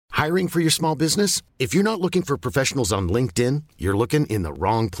Hiring for your small business? If you're not looking for professionals on LinkedIn, you're looking in the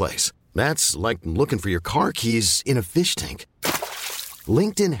wrong place. That's like looking for your car keys in a fish tank.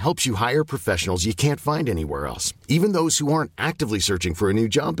 LinkedIn helps you hire professionals you can't find anywhere else, even those who aren't actively searching for a new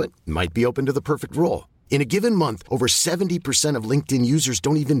job but might be open to the perfect role. In a given month, over 70% of LinkedIn users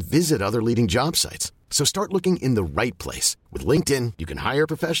don't even visit other leading job sites. So start looking in the right place. With LinkedIn, you can hire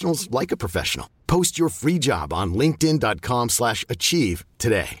professionals like a professional. Post your free job on linkedin.com/achieve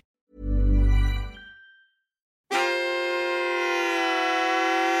today.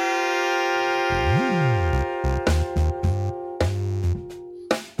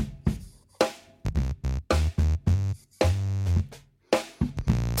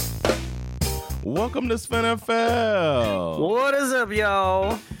 Welcome to SpinFL. What is up,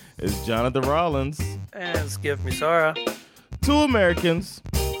 y'all? It's Jonathan Rollins. And it's Give Me Sarah. Two Americans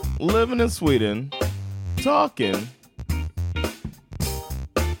living in Sweden, talking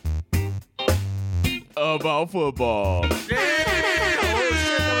about football. Damn! Oh shit,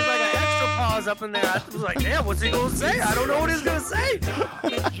 there was like an extra pause up in there. I was like, damn, what's he gonna say? I don't know what he's gonna say.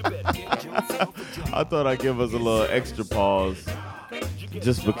 I thought I'd give us a little extra pause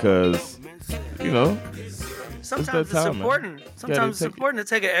just because, you know, Sometimes it's important. Man. Sometimes it's important to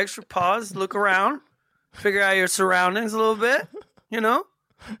take an extra pause, look around, figure out your surroundings a little bit, you know?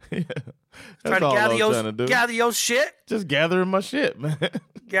 Yeah. Try to gather your shit. Just gathering my shit, man.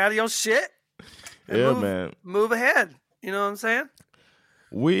 Gather your shit. Yeah, man. Move ahead. You know what I'm saying?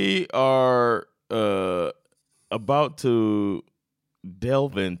 We are about to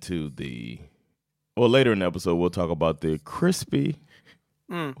delve into later in the episode, we'll talk about the crispy.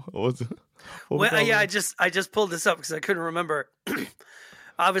 What was it? I just pulled this up because I couldn't remember.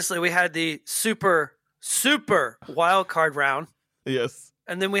 Obviously, we had the super wild card round. Yes.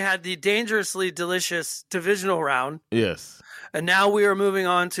 And then we had the dangerously delicious divisional round. Yes. And now we are moving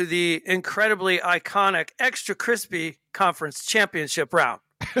on to the incredibly iconic, extra crispy conference championship round.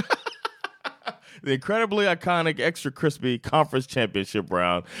 The incredibly iconic, extra crispy conference championship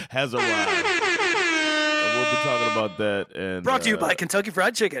round has arrived. And we'll be talking about that. And brought to you by Kentucky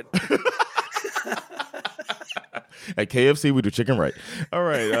Fried Chicken. At KFC, we do chicken right. All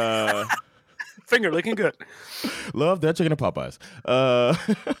right. Finger looking good. Love that chicken at Popeyes.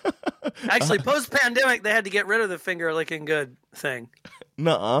 Actually, post-pandemic, they had to get rid of the finger licking good thing.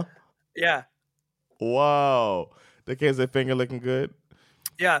 Nuh-uh. Yeah. Wow. They can't say finger licking good?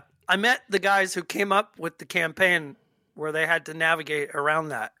 Yeah. I met the guys who came up with the campaign where they had to navigate around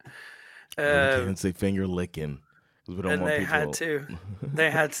that. We can't say finger licking. We don't and want they people...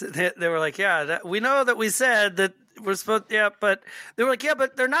 had to. They were like, yeah, we know that we said that we're supposed, but they were like, yeah,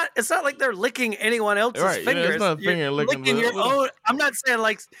 but they're not, it's not like they're licking anyone else's fingers. Yeah, it's not finger licking your own. I'm not saying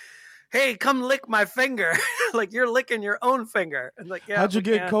like, hey, come lick my finger. Like you're licking your own finger. And like, yeah. How'd you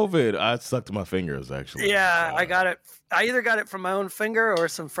get COVID? I sucked my fingers, actually. Yeah, I got it. I either got it from my own finger or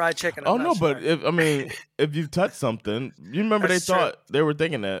some fried chicken. But if you touch something, you remember they were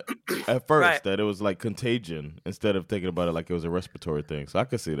thinking that at first that it was like contagion instead of thinking about it like it was a respiratory thing. So I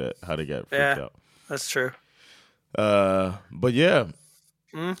could see that how they got freaked out. That's true. But yeah,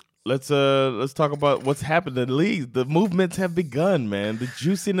 let's talk about what's happened in the league. The movements have begun, man. The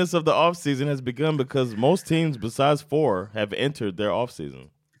juiciness of the offseason has begun because most teams besides 4 have entered their offseason.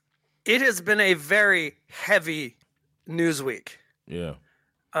 It has been a very heavy news week. Yeah.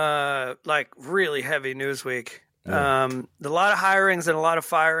 Like really heavy news week. Yeah. A lot of hirings and a lot of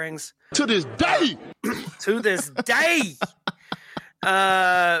firings. To this day.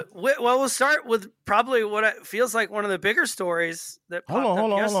 We'll start with probably what feels like one of the bigger stories that popped up.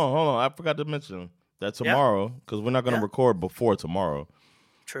 Hold on. I forgot to mention that tomorrow, because we're not going to record before tomorrow.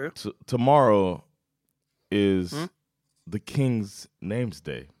 True. Tomorrow is the King's Names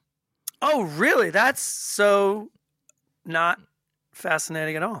Day. Oh, really? That's so not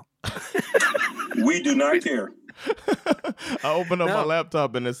fascinating at all. We do not care. I opened up my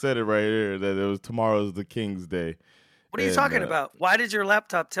laptop and it said it right here that it was tomorrow's the King's Day. What are you talking about? Why did your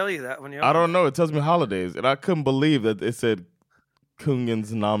laptop tell you that when you? I don't know. It tells me holidays, and I couldn't believe that it said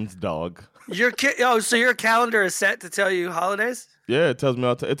Kungens Namnsdag. So your calendar is set to tell you holidays? Yeah, it tells me.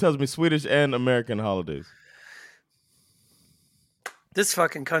 It tells me Swedish and American holidays. This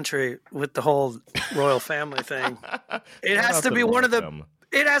fucking country with the whole royal family thing. It has to be one of the. Family.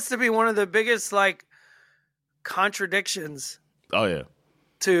 It has to be one of the biggest like contradictions. Oh yeah.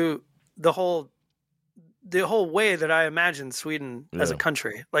 To the whole way that I imagine Sweden as a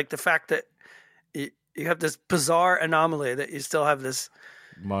country, like the fact that you have this bizarre anomaly that you still have this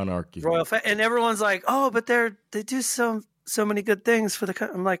monarchy, royal and everyone's like, oh, but they do so many good things for the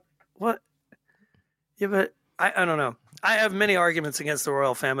country. I'm like, what? Yeah, but I don't know. I have many arguments against the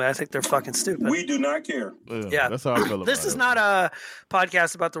royal family. I think they're fucking stupid. We do not care. Yeah. That's how I feel about This is it. not a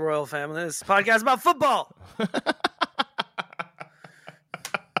podcast about the royal family. This is a podcast about football.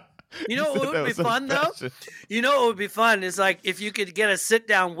 You know what would be fun, though? You know what would be fun is like if you could get a sit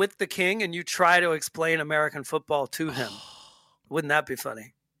down with the king and you try to explain American football to him. Wouldn't that be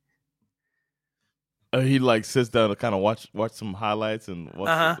funny? He like sits down to kind of watch some highlights and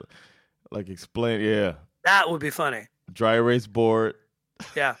like explain. Yeah, that would be funny. Dry erase board.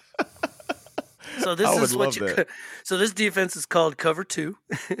 Yeah. So this is what you. So this defense is called cover 2.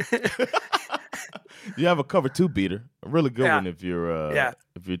 You have a cover 2 beater, a really good one if you're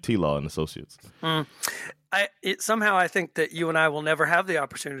T-Law and Associates. Somehow I think that you and I will never have the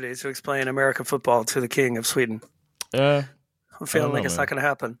opportunity to explain American football to the king of Sweden. Yeah. I'm feeling like it's not going to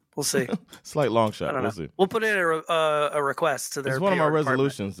happen. We'll see. Slight long shot. I don't know. We'll see. We'll put in a request to their. It's one of my PR department.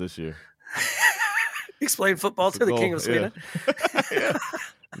 resolutions this year. Explain football to the king of Sweden. Yeah.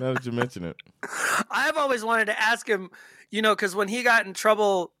 Now that you mention it, I have always wanted to ask him. Because when he got in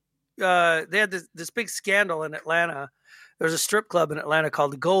trouble, they had this big scandal in Atlanta. There was a strip club in Atlanta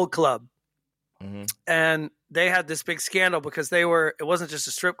called the Gold Club, and they had this big scandal because it wasn't just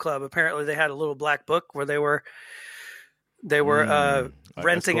a strip club. Apparently, they had a little black book where they were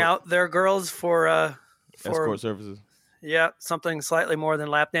renting out their girls for escort services. Yeah, something slightly more than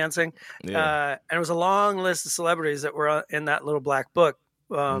lap dancing. Yeah. And it was a long list of celebrities that were in that little black book,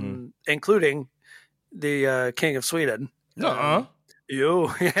 including the King of Sweden. Yeah.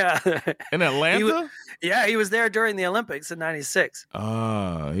 In Atlanta? He was there during the Olympics in '96. He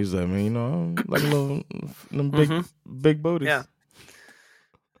was like, man, like a little them big booties. Yeah.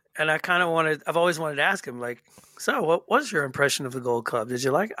 And I've always wanted to ask him, like, so what was your impression of the Gold Club? Did you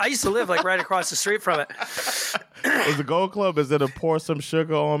like it? I used to live like right across the street from it. Is the Gold Club, is it a pour some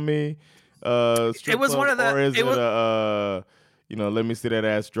sugar on me? It was one of the, or is it let me see that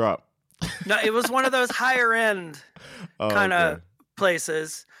ass drop? No, it was one of those higher end kind of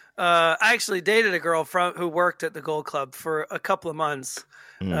places. I actually dated a girl who worked at the Gold Club for a couple of months,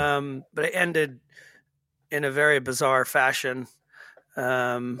 but it ended in a very bizarre fashion.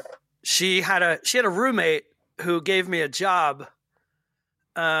 She had a roommate who gave me a job.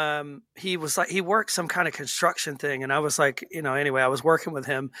 He worked some kind of construction thing, and I was like, anyway, I was working with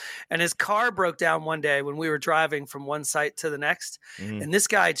him, and his car broke down one day when we were driving from one site to the next, and this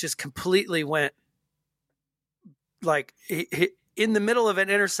guy just completely went like he in the middle of an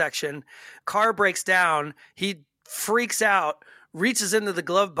intersection, car breaks down, he freaks out, reaches into the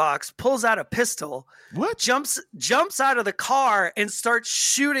glove box, pulls out a pistol, jumps out of the car and starts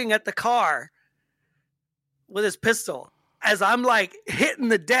shooting at the car with his pistol. As I'm like hitting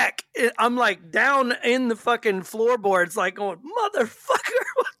the deck, I'm like down in the fucking floorboards, like going, motherfucker,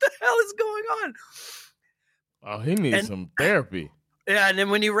 what the hell is going on? Oh, he needs some therapy. Yeah, and then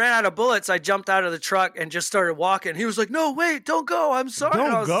when he ran out of bullets, I jumped out of the truck and just started walking. He was like, no, wait, don't go. I'm sorry.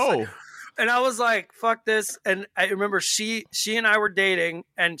 Don't go. And I was like, fuck this. And I remember she and I were dating,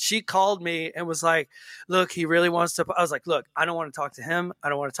 and she called me and was like, look, he really wants to. I was like, look, I don't want to talk to him. I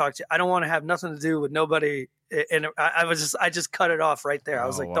don't want to talk to you. I don't want to have nothing to do with nobody. And I just cut it off right there. I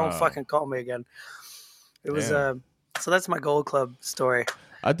was like, don't fucking call me again. It was, so that's my Gold Club story.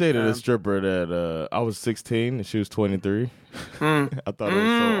 I dated a stripper that I was 16 and she was 23. I thought it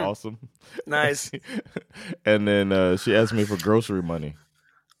was so awesome. Nice. And then she asked me for grocery money.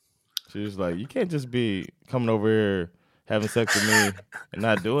 She was like, you can't just be coming over here having sex with me and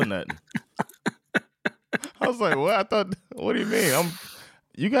not doing nothing. I was like, what? What do you mean?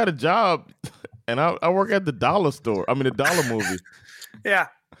 You got a job and I work at the dollar store. I mean, the dollar movie. Yeah.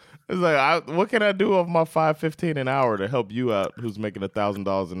 It's like, what can I do of my $5.15 an hour to help you out who's making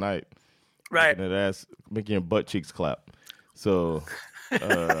 $1,000 a night? Right. Making your butt cheeks clap. So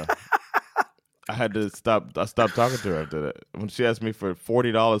I had to stop. I stopped talking to her after that. When she asked me for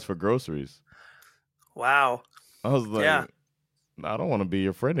 $40 for groceries. Wow. I was like, I don't want to be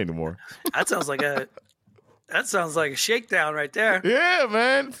your friend anymore. That sounds like a shakedown right there. Yeah,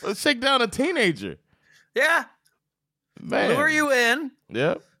 man. Shake down a teenager. Yeah. Man. Lure you in.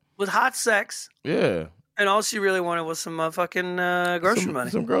 Yeah. With hot sex. Yeah. And all she really wanted was some fucking grocery money.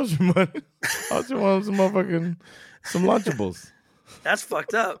 Some grocery money. All she wanted was some Lunchables. That's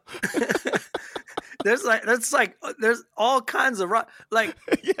fucked up. There's all kinds of like.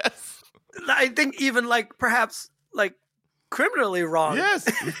 Yes. I think even like perhaps like criminally wrong. Yes,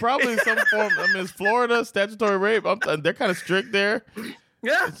 it's probably some form. I mean, it's Florida statutory rape. They're kind of strict there.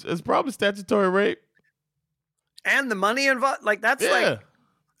 Yeah, it's probably statutory rape. And the money involved, like that's like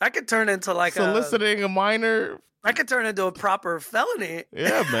that could turn into like soliciting a minor. That could turn into a proper felony.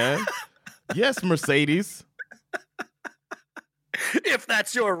 Yeah, man. Yes, Mercedes. If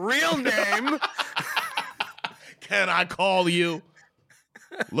that's your real name. Can I call you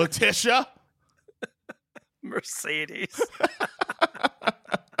Letitia? Mercedes.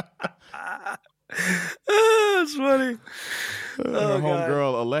 That's funny. Her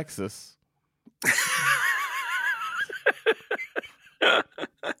homegirl, Alexis.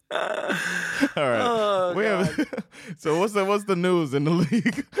 All right. So what's the news in the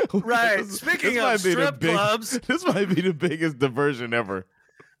league? Right. Speaking of strip clubs, this might be the biggest diversion ever.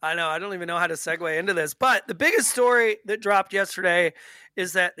 I know. I don't even know how to segue into this. But the biggest story that dropped yesterday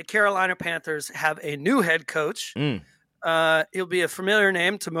is that the Carolina Panthers have a new head coach. He'll be a familiar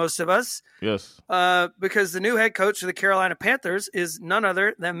name to most of us. Yes. Because the new head coach of the Carolina Panthers is none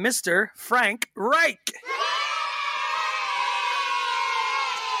other than Mr. Frank Reich.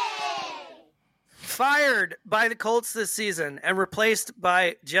 Fired by the Colts this season and replaced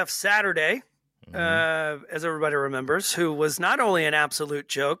by Jeff Saturday, as everybody remembers, who was not only an absolute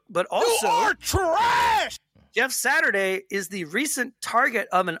joke, but also... You are trash! Jeff Saturday is the recent target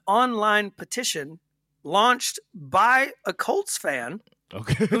of an online petition launched by a Colts fan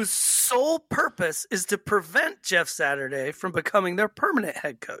whose sole purpose is to prevent Jeff Saturday from becoming their permanent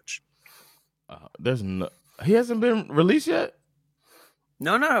head coach. He hasn't been released yet?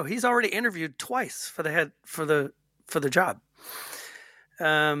 No. He's already interviewed twice for the job.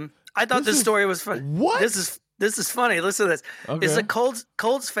 I thought this story was funny. What? This is funny. Listen to this. Okay. It's a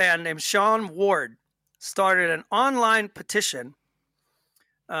Colts fan named Sean Ward started an online petition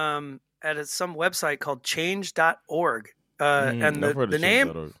at some website called change.org. And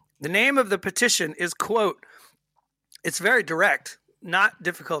the name of the petition is, quote, it's very direct, not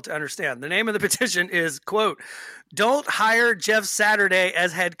difficult to understand. The name of the petition is, quote, don't hire Jeff Saturday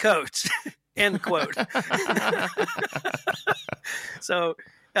as head coach, end quote. So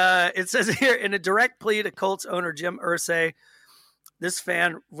it says here, in a direct plea to Colts owner Jim Irsay, this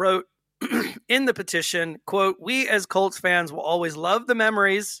fan wrote in the petition, quote, we as Colts fans will always love the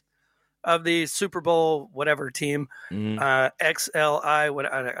memories of the Super Bowl whatever team,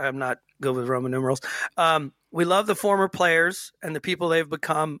 XLI, I'm not good with Roman numerals. We love the former players and the people they've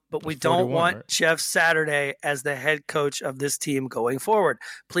become, but we don't want Jeff Saturday as the head coach of this team going forward.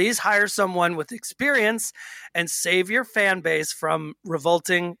 Please hire someone with experience and save your fan base from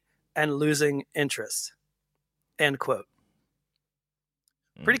revolting and losing interest. End quote.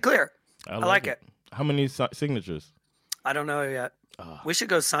 Pretty clear. I like it. How many signatures? I don't know yet. We should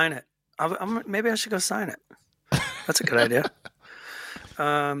go sign it. Maybe I should go sign it. That's a good idea.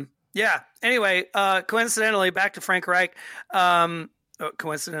 Yeah. Anyway, coincidentally, back to Frank Reich.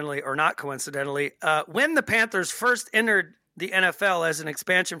 Coincidentally or not coincidentally, when the Panthers first entered the NFL as an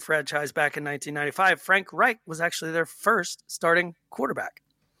expansion franchise back in 1995, Frank Reich was actually their first starting quarterback.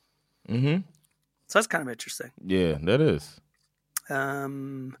 Mm-hmm. So that's kind of interesting. Yeah, that is.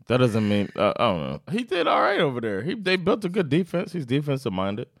 That doesn't mean I don't know. He did all right over there. They built a good defense. He's defensive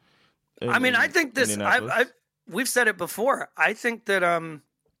minded. I think this. We've said it before. I think that.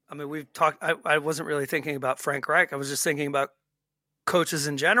 We've talked. I wasn't really thinking about Frank Reich. I was just thinking about coaches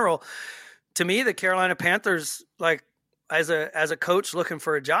in general. To me, the Carolina Panthers, like as a coach looking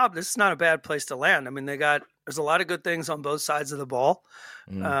for a job, this is not a bad place to land. I mean, there's a lot of good things on both sides of the ball.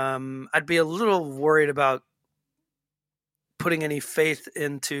 I'd be a little worried about putting any faith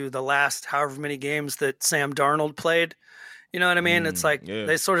into the last however many games that Sam Darnold played. You know what I mean? It's like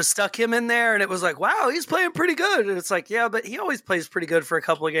they sort of stuck him in there and it was like, wow, he's playing pretty good. And it's like, yeah, but he always plays pretty good for a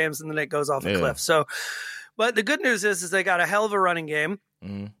couple of games and then it goes off a cliff. So, but the good news is they got a hell of a running game.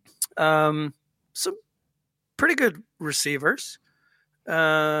 Some pretty good receivers.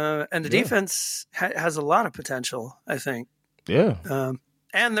 And the defense has a lot of potential, I think. Yeah.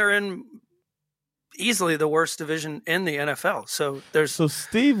 And they're in easily the worst division in the NFL. So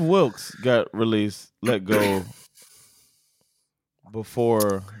Steve Wilkes got let go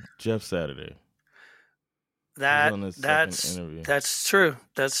before Jeff Saturday. That's true.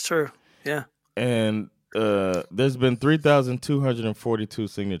 That's true. Yeah. And there's been 3,242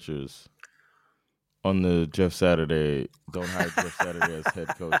 signatures on the Jeff Saturday don't hire Jeff Saturday as head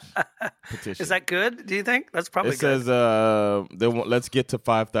coach petition. Is that good? Do you think? That's probably good. It says let's get to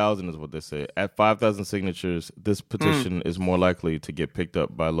 5,000 is what they say. At 5,000 signatures, this petition is more likely to get picked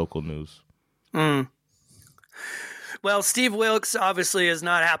up by local news. Well, Steve Wilkes obviously is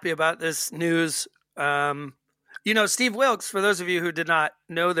not happy about this news. Steve Wilkes, for those of you who did not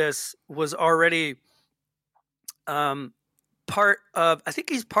know this, was already I think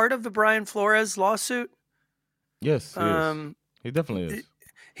he's part of the Brian Flores lawsuit. Yes, he is. He definitely is.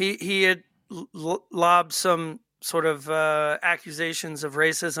 He had lobbed some sort of accusations of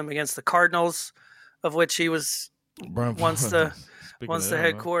racism against the Cardinals, of which he was Once the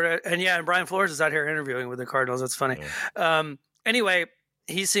head court, and Brian Flores is out here interviewing with the Cardinals. That's funny. Yeah. Anyway,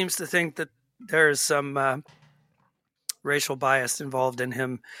 he seems to think that there's some racial bias involved in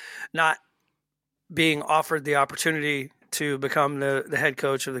him not being offered the opportunity to become the head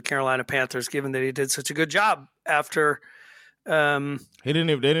coach of the Carolina Panthers, given that he did such a good job after. They didn't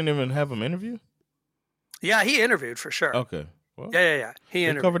even have him interview? Yeah, he interviewed for sure. Okay. Well, yeah.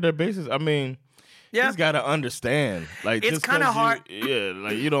 He covered their bases. I mean, he's got to understand. Like, it's kind of hard.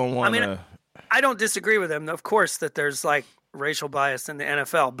 You don't want to. I don't disagree with him, of course, that there's like racial bias in the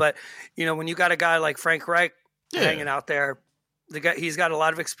NFL. But, when you got a guy like Frank Reich hanging out there, he's got a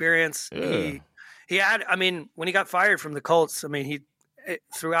lot of experience. Yeah. He had, when he got fired from the Colts,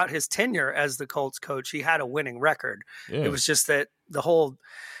 throughout his tenure as the Colts coach, he had a winning record. Yeah. It was just that the whole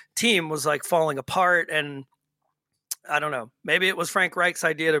team was like falling apart, and I don't know, maybe it was Frank Reich's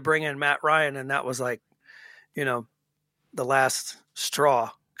idea to bring in Matt Ryan, and that was like, the last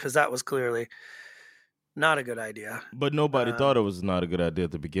straw, because that was clearly not a good idea. But nobody thought it was not a good idea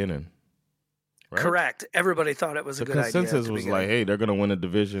at the beginning. Right? Correct. Everybody thought it was a good idea. The consensus was like, hey, they're going to win a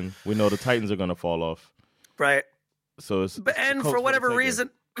division. We know the Titans are going to fall off. Right. So for whatever reason,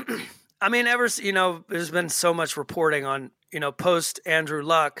 there's been so much reporting on, post Andrew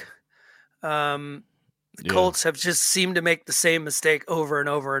Luck. The Colts have just seemed to make the same mistake over and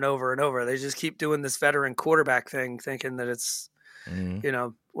over and over and over. They just keep doing this veteran quarterback thing, thinking that it's,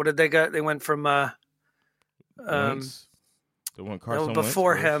 what did they get? They went from, they went Carson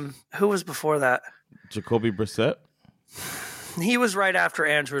before Wentz, him. Who was before that? Jacoby Brissett. He was right after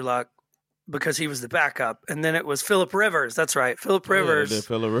Andrew Luck, because he was the backup. And then it was Phillip Rivers. That's right. Phillip Rivers.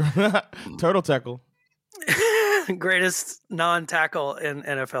 Turtle tackle. Greatest non-tackle in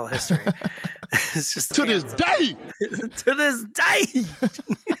NFL history. It's just to this day. To this day.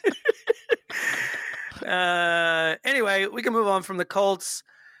 Anyway, we can move on from the Colts.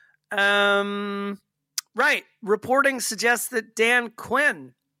 Right. Reporting suggests that Dan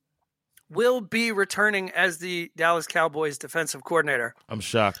Quinn will be returning as the Dallas Cowboys defensive coordinator. I'm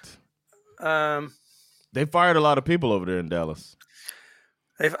shocked. They fired a lot of people over there in Dallas.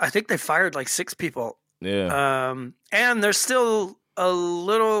 I think they fired like 6 people. Yeah. And there's still a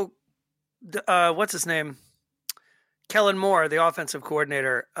little, what's his name? Kellen Moore, the offensive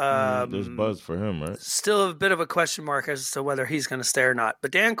coordinator. There's buzz for him, right? Still a bit of a question mark as to whether he's going to stay or not. But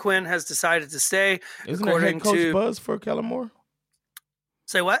Dan Quinn has decided to stay. Isn't there head coach buzz for Kellen Moore?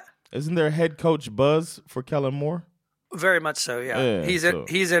 Say what? Isn't there head coach buzz for Kellen Moore? Very much so, yeah.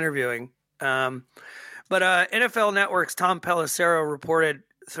 He's interviewing. But NFL Network's Tom Pelissero reported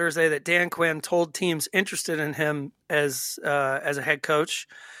Thursday that Dan Quinn told teams interested in him as a head coach.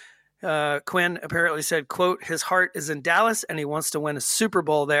 Quinn apparently said, quote, his heart is in Dallas and he wants to win a Super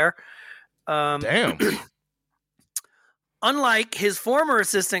Bowl there. Damn. Unlike his former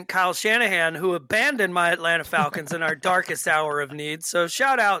assistant, Kyle Shanahan, who abandoned my Atlanta Falcons in our darkest hour of need. So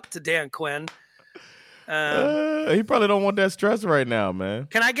shout out to Dan Quinn. He probably don't want that stress right now, man.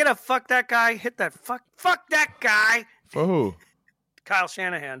 Can I get a fuck that guy? Hit that fuck that guy. For who? Kyle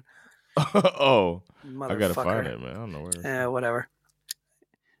Shanahan. Oh, I gotta find it, man. I don't know where. Yeah, whatever.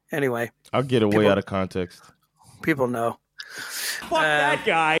 Anyway, I'll get it way out of context. People know. Fuck that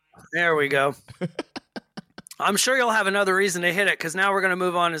guy. There we go. I'm sure you'll have another reason to hit it, because now we're going to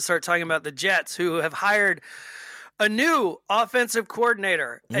move on and start talking about the Jets, who have hired a new offensive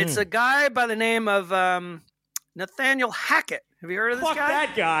coordinator. It's a guy by the name of Nathaniel Hackett. Have you heard of this guy?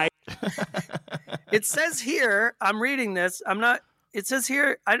 Fuck that guy. It says here, I'm reading this. It says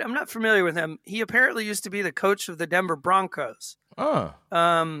here, I'm not familiar with him. He apparently used to be the coach of the Denver Broncos.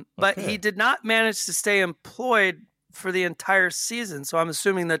 But he did not manage to stay employed for the entire season. So I'm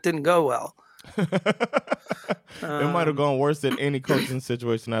assuming that didn't go well. It might have gone worse than any coaching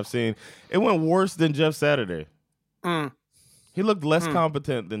situation I've seen. It went worse than Jeff Saturday. He looked less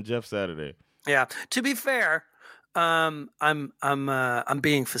competent than Jeff Saturday. Yeah. To be fair, I'm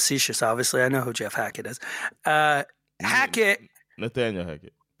being facetious. Obviously, I know who Jeff Hackett is. Nathaniel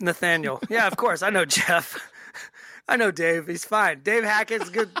Hackett. Nathaniel. Yeah, of course. I know Jeff. I know Dave. He's fine. Dave Hackett's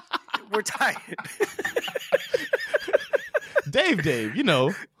good. We're tight. Dave, you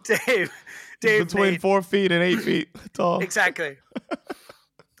know. Dave between 4 feet and 8 feet tall. Exactly.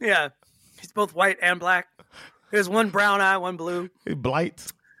 Yeah. He's both white and black. There's one brown eye, one blue. He's blight.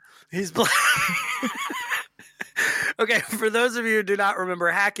 He's black. Okay, for those of you who do not remember,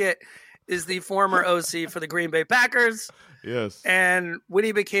 Hackett is the former OC for the Green Bay Packers. Yes. And when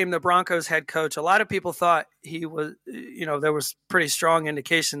he became the Broncos head coach, a lot of people thought he was, there was pretty strong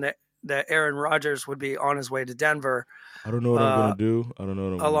indication that Aaron Rodgers would be on his way to Denver. I don't know what I'm going to do. I don't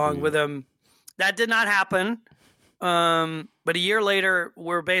know what I'm along do. with him. That did not happen. But a year later,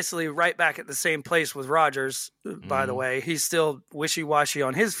 we're basically right back at the same place with Rodgers, by the way. He's still wishy-washy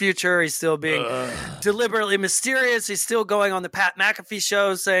on his future. He's still being deliberately mysterious. He's still going on the Pat McAfee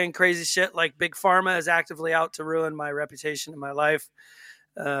show saying crazy shit like Big Pharma is actively out to ruin my reputation in my life,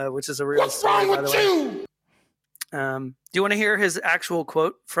 which is a real story, by the way. Do you want to hear his actual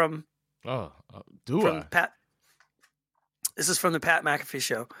quote from Pat? This is from the Pat McAfee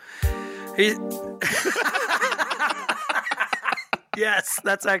show. Yes,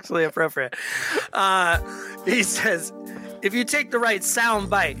 that's actually appropriate. He says, if you take the right sound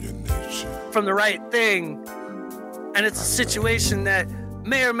bite from the right thing, and it's a situation that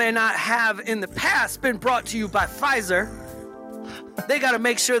may or may not have in the past been brought to you by Pfizer, they got to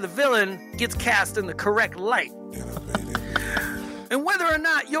make sure the villain gets cast in the correct light. And whether or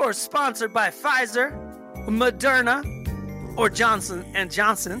not you're sponsored by Pfizer, Moderna, or Johnson &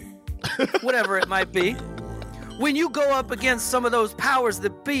 Johnson, whatever it might be, when you go up against some of those powers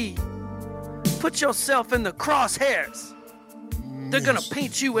that be, put yourself in the crosshairs. They're going to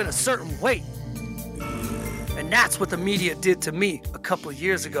paint you in a certain way. And that's what the media did to me a couple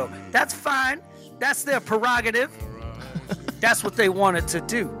years ago. That's fine. That's their prerogative. That's what they wanted to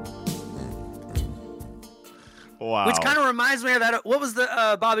do. Wow. Which kind of reminds me of that. What was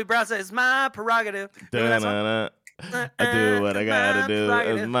the Bobby Brown said? It's my prerogative. I do what I gotta do.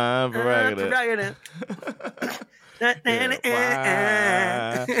 It's my prerogative. Can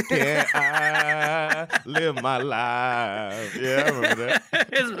I live my life? Yeah, I remember that.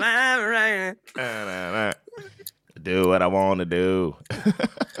 It's my prerogative. Do what I want to do.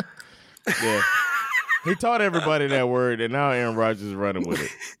 Yeah. He taught everybody that word, and now Aaron Rodgers is running with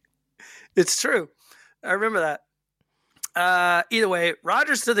it. It's true. I remember that. Either way,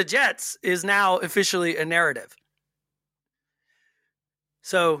 Rodgers to the Jets is now officially a narrative.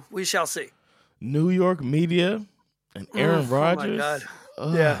 So we shall see. New York media and Aaron Rodgers. Oh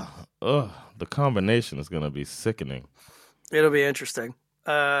my God. Yeah. The combination is going to be sickening. It'll be interesting.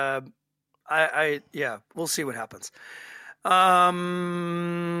 We'll see what happens. I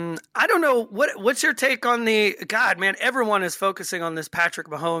don't know what's your take on everyone is focusing on this Patrick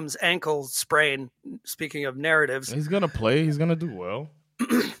Mahomes ankle sprain. Speaking of narratives, he's going to play. He's going to do well.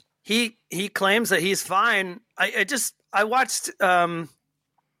 He claims that he's fine. I watched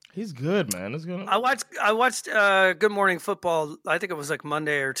he's good, man. I watched Good Morning Football. I think it was like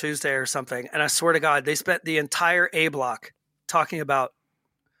Monday or Tuesday or something. And I swear to God, they spent the entire A block talking about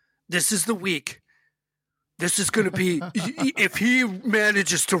this is the week. This is going to be, if he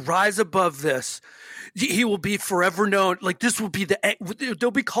manages to rise above this, he will be forever known. Like this will be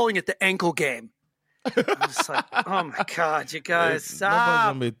they'll be calling it the ankle game. I'm just like, oh my God, you guys, stop. Nobody's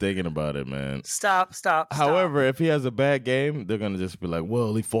going to be thinking about it, man. Stop. However, if he has a bad game, they're going to just be like,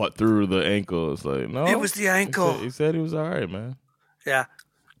 well, he fought through the ankle. It's like, no. It was the ankle. He said he was all right, man. Yeah,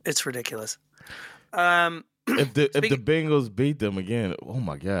 it's ridiculous. If the Bengals beat them again, oh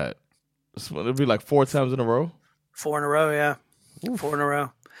my God. It'll be like 4 times in a row? 4 in a row, yeah. Oof. 4 in a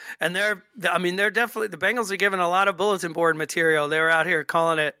row. And they're definitely, the Bengals are giving a lot of bulletin board material. They were out here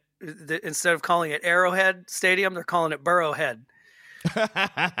calling it, instead of calling it Arrowhead Stadium, they're calling it Burrowhead. He's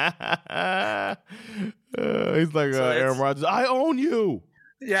like Aaron Rodgers, I own you.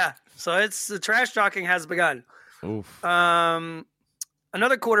 Yeah. So the trash talking has begun. Oof. Another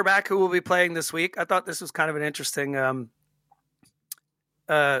quarterback who will be playing this week. I thought this was kind of an interesting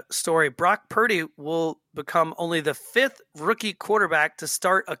story. Brock Purdy will become only the 5th rookie quarterback to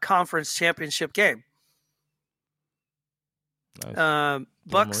start a conference championship game. Nice.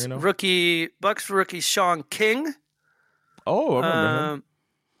 Bucks rookie Sean King. Oh, I remember him.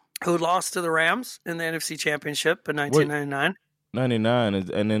 Who lost to the Rams in the NFC Championship in 1999. 99,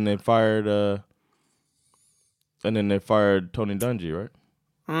 and then they fired Tony Dungy, right?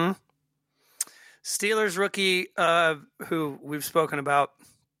 Hmm. Steelers rookie, who we've spoken about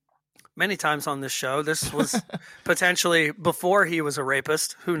many times on this show. This was potentially before he was a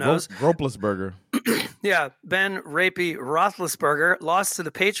rapist. Who knows? Roethlisberger. Yeah, Ben Rapey Roethlisberger lost to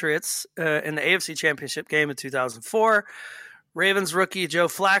the Patriots in the AFC Championship game in 2004. Ravens rookie Joe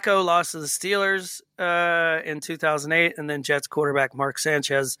Flacco lost to the Steelers in 2008, and then Jets quarterback Mark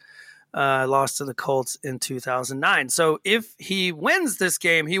Sanchez lost to the Colts in 2009. So if he wins this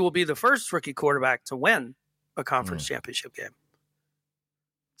game, he will be the first rookie quarterback to win a conference championship game.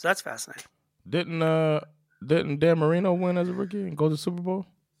 So that's fascinating. Didn't Dan Marino win as a rookie and go to the Super Bowl?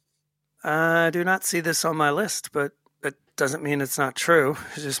 I do not see this on my list, but it doesn't mean it's not true.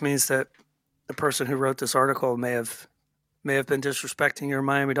 It just means that the person who wrote this article may have been disrespecting your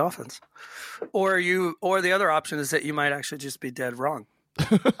Miami Dolphins, or the other option is that you might actually just be dead wrong.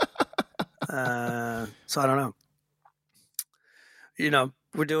 So I don't know.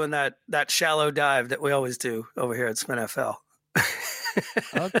 we're doing that shallow dive that we always do over here at Spin FL.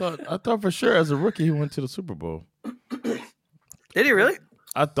 I thought for sure as a rookie he went to the Super Bowl. Did he really?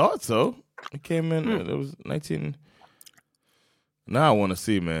 I thought so. He came in. It was 19. Now I want to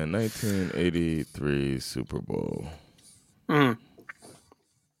see, man. 1983 Super Bowl. Yeah,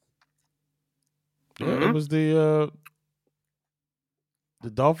 it was the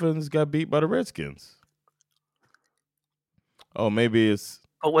Dolphins got beat by the Redskins. Oh, maybe it's.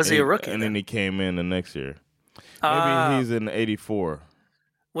 Oh, was he a rookie? And then he came in the next year. Maybe he's in 84.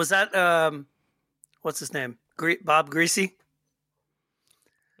 Was that what's his name? Bob Greasy?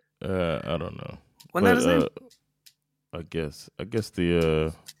 I don't know. Wasn't that his name? I guess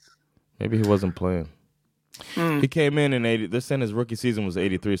the maybe he wasn't playing. He came in 80. They're saying his rookie season was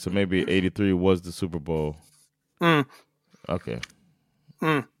 83, so maybe 83 was the Super Bowl. Okay.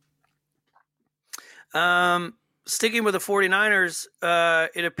 Sticking with the 49ers,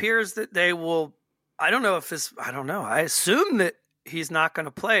 it appears that they will. I don't know. I assume that he's not going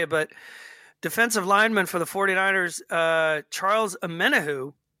to play, but defensive lineman for the 49ers, Charles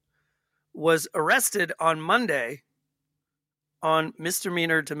Omenihu, was arrested on Monday on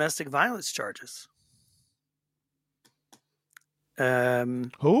misdemeanor domestic violence charges.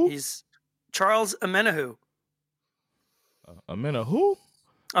 Who? He's Charles Omenihu. Omenihu?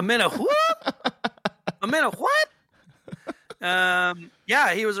 Omenihu? Omenihu what?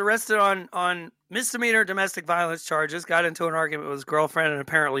 Yeah, he was arrested on misdemeanor domestic violence charges, got into an argument with his girlfriend and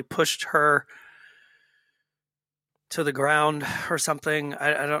apparently pushed her to the ground or something.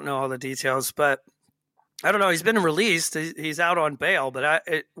 I don't know all the details, but I don't know. He's been released. He's out on bail, but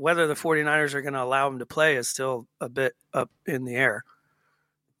whether the 49ers are going to allow him to play is still a bit up in the air.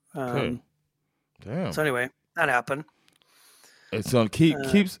 Damn. So anyway, that happened. It's on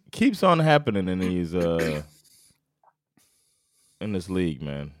keeps on happening in these in this league,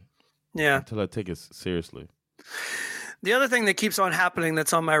 man. Yeah. Until I take it seriously. The other thing that keeps on happening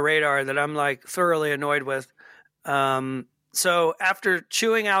that's on my radar that I'm like thoroughly annoyed with. So after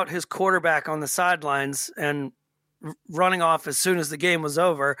chewing out his quarterback on the sidelines and running off as soon as the game was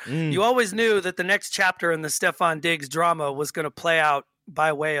over, you always knew that the next chapter in the Stefon Diggs drama was going to play out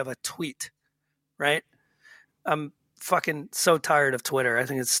by way of a tweet, right? I'm fucking so tired of Twitter. I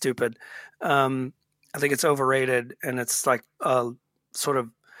think it's stupid. I think it's overrated, and it's like a sort of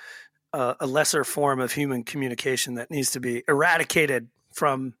a lesser form of human communication that needs to be eradicated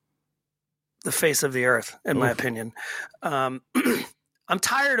from the face of the earth, in my opinion. I'm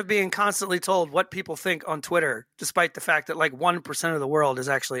tired of being constantly told what people think on Twitter, despite the fact that like 1% of the world is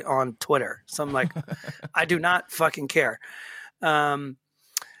actually on Twitter. So I'm like, I do not fucking care. Yeah,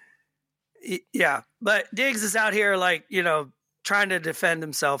 but Diggs is out here like, trying to defend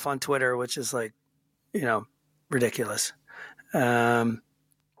himself on Twitter, which is like, ridiculous. And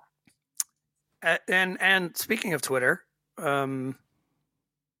speaking of Twitter,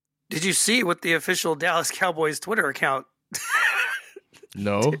 did you see what the official Dallas Cowboys Twitter account?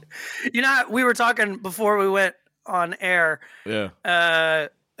 No. We were talking before we went on air. Yeah.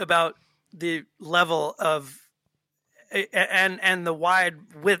 About the level of and the wide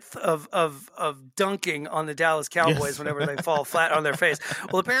width of dunking on the Dallas Cowboys whenever they fall flat on their face.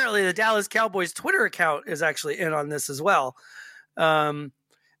 Well, apparently the Dallas Cowboys Twitter account is actually in on this as well. Been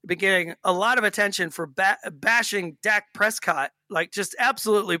getting a lot of attention for bashing Dak Prescott, like just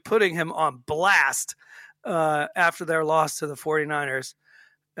absolutely putting him on blast after their loss to the 49ers.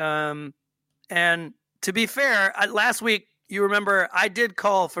 And to be fair, last week, you remember I did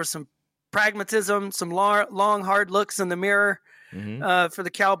call for some pragmatism, some long, hard looks in the mirror for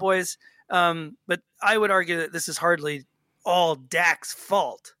the Cowboys. But I would argue that this is hardly all Dak's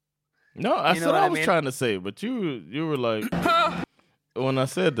fault. No, I said I was trying to say, but you were like... When I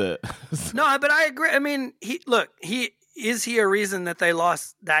said that. No, but I agree. I mean, is he a reason that they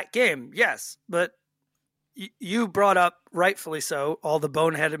lost that game? Yes, but you brought up, rightfully so, all the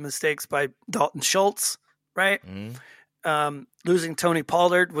boneheaded mistakes by Dalton Schultz, right? Losing Tony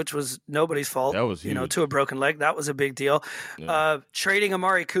Pollard, which was nobody's fault. That was huge. To a broken leg. That was a big deal. Yeah. Trading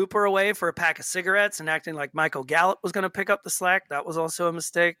Amari Cooper away for a pack of cigarettes and acting like Michael Gallup was going to pick up the slack. That was also a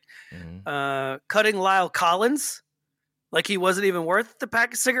mistake. Cutting Lyle Collins like he wasn't even worth the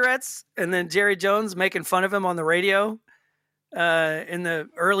pack of cigarettes. And then Jerry Jones making fun of him on the radio in the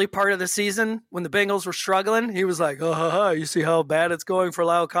early part of the season when the Bengals were struggling. He was like, you see how bad it's going for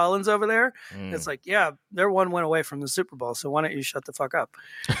Lyle Collins over there? It's like, yeah, their one went away from the Super Bowl, so why don't you shut the fuck up?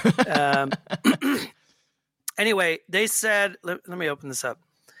 Anyway, they said, let me open this up.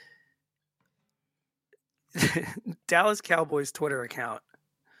 Dallas Cowboys Twitter account.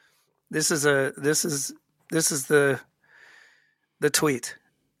 This is the the tweet.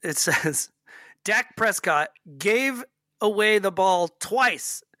 It says, Dak Prescott gave away the ball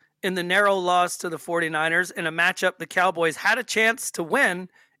twice in the narrow loss to the 49ers in a matchup the Cowboys had a chance to win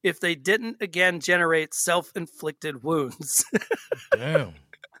if they didn't again generate self-inflicted wounds. Damn.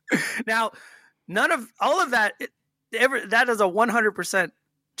 Now, none of all of that, that is a 100%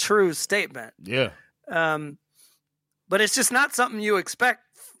 true statement. Yeah. But it's just not something you expect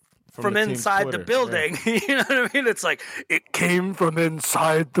from the inside the Twitter, building. yeah. You know what I mean? It's like, it came from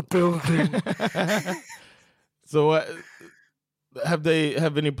inside the building. So have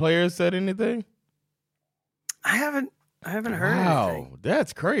any players said anything? I haven't heard Wow, anything.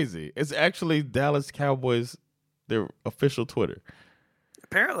 that's crazy. It's actually Dallas Cowboys, their official Twitter.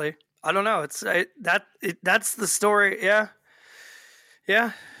 Apparently. I don't know. That's the story. Yeah.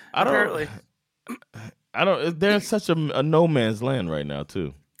 Yeah. Apparently. They're in such a no man's land right now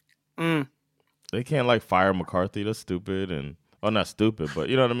too. They can't like fire McCarthy. That's stupid, not stupid, but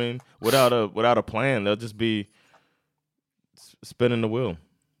you know what I mean. Without a plan, they'll just be spinning the wheel.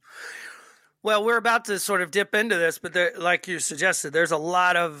 Well, we're about to sort of dip into this, but like you suggested, there's a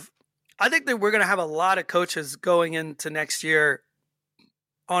lot of. I think that we're going to have a lot of coaches going into next year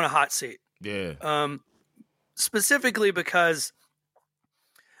on a hot seat. Yeah. Specifically because,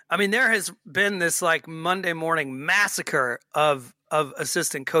 I mean, there has been this like Monday morning massacre of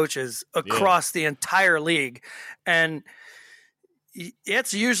assistant coaches across the entire league. And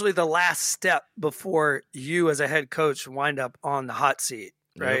it's usually the last step before you as a head coach wind up on the hot seat,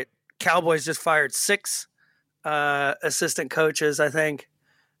 right? Yep. Cowboys just fired 6 assistant coaches, I think,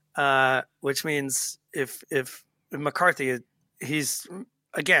 which means if McCarthy, he's,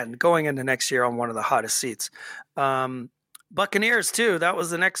 again, going into next year on one of the hottest seats. Buccaneers, too. That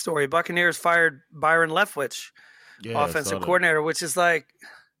was the next story. Buccaneers fired Byron Leftwich, offensive coordinator, which is like,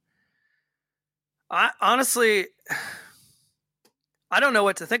 honestly, I don't know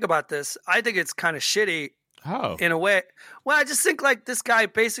what to think about this. I think it's kind of shitty. How? In a way. Well, I just think like this guy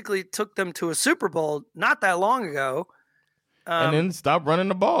basically took them to a Super Bowl not that long ago. And then stopped running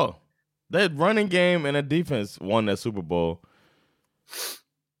the ball. That running game and that defense won that Super Bowl.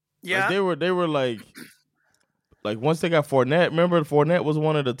 Yeah. Like they were like once they got Fournette, remember Fournette was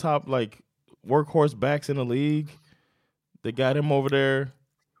one of the top like workhorse backs in the league. They got him over there.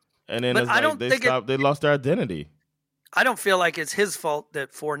 And then they lost their identity. I don't feel like it's his fault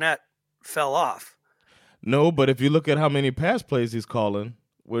that Fournette fell off. No, but if you look at how many pass plays he's calling,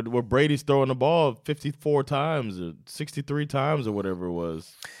 where Brady's throwing the ball 54 times or 63 times or whatever it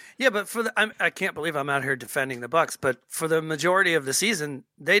was. Yeah, but I can't believe I'm out here defending the Bucs, but for the majority of the season,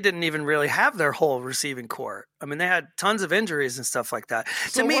 they didn't even really have their whole receiving core. I mean, they had tons of injuries and stuff like that.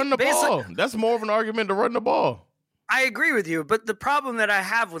 So run the ball. That's more of an argument to run the ball. I agree with you, but the problem that I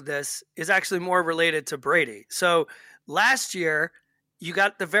have with this is actually more related to Brady. So last year, you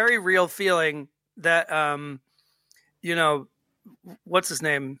got the very real feeling that, what's his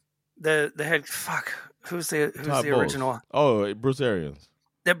name? The head, who's the original? Oh, Bruce Arians.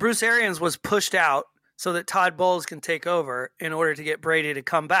 That Bruce Arians was pushed out so that Todd Bowles can take over in order to get Brady to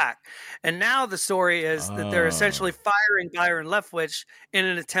come back. And now the story is that they're essentially firing Byron Leftwich in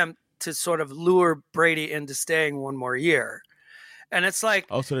an attempt to sort of lure Brady into staying one more year. And it's like,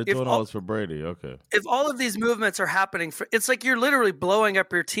 so they're doing all this for Brady. Okay. If all of these movements are happening it's like you're literally blowing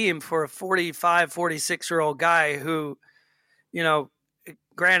up your team for a 45, 46-year-old guy who,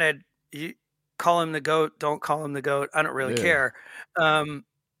 granted, you call him the GOAT, don't call him the GOAT. I don't really care.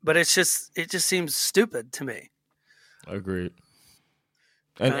 But it just seems stupid to me. Agreed.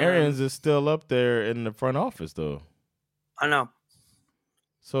 And Arians is still up there in the front office, though. I know.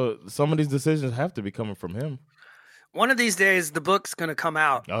 So some of these decisions have to be coming from him. One of these days, the book's going to come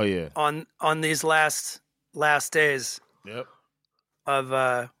out. Oh yeah. On these last days. Yep. Of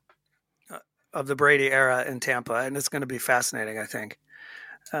the Brady era in Tampa, and it's going to be fascinating, I think.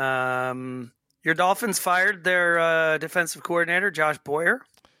 Your Dolphins fired their defensive coordinator, Josh Boyer.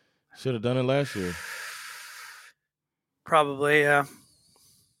 Should have done it last year. Probably, yeah.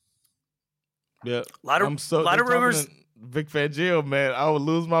 Yeah. A lot of rumors. Vic Fangio, man, I would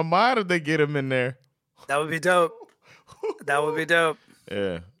lose my mind if they get him in there. That would be dope. That would be dope.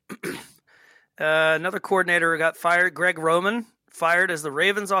 Yeah. Another coordinator who got fired, Greg Roman, fired as the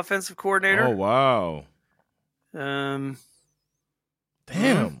Ravens offensive coordinator. Oh, wow. Damn.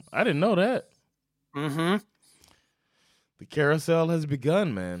 I didn't know that. Mm-hmm. The carousel has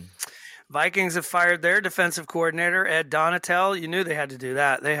begun, man. Vikings have fired their defensive coordinator, Ed Donatel. You knew they had to do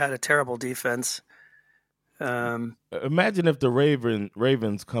that. They had a terrible defense. Imagine if the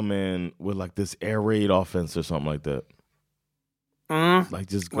Ravens come in with like this air raid offense or something like that. Mm-hmm. Like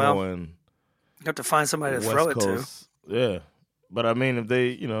just going. You have to find somebody to West throw Coast. it to. Yeah. But I mean, if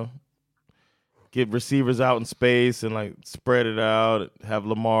they, get receivers out in space and like spread it out, have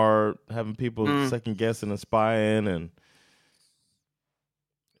Lamar having people second guessing and spying, and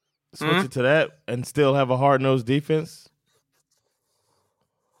switch it to that, and still have a hard-nosed defense.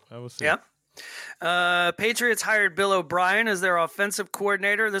 I would say. Yeah. Patriots hired Bill O'Brien as their offensive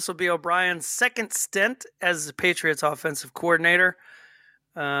coordinator. This will be O'Brien's second stint as the Patriots offensive coordinator.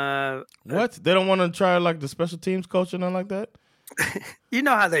 What? They don't want to try like the special teams coach or nothing like that? You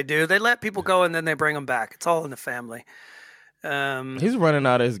know how they do. They let people go and then they bring them back. It's all in the family. He's running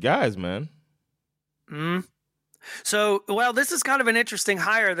out of his guys, man. So, this is kind of an interesting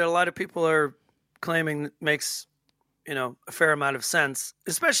hire that a lot of people are claiming makes, a fair amount of sense,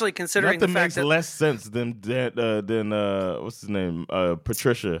 especially considering the fact that less sense than what's his name, Matt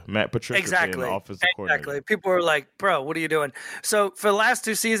Patricia, exactly, being offensive coordinator. People are like, bro, what are you doing? So for the last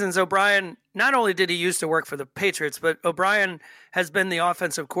 2 seasons, O'Brien, not only did he used to work for the Patriots, but O'Brien has been the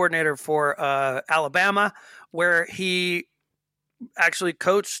offensive coordinator for Alabama, where he actually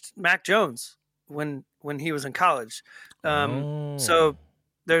coached Mac Jones when he was in college. So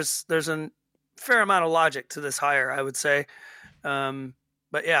there's a fair amount of logic to this hire, I would say.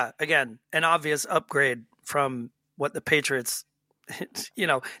 But yeah, again, an obvious upgrade from what the Patriots,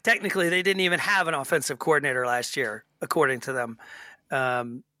 technically they didn't even have an offensive coordinator last year, according to them.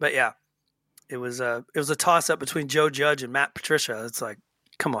 But yeah, it was a toss up between Joe Judge and Matt Patricia. It's like,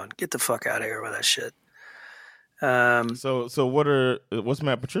 come on, get the fuck out of here with that shit. So what's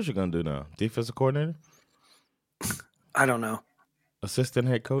Matt Patricia gonna do now? Defensive coordinator? I don't know. Assistant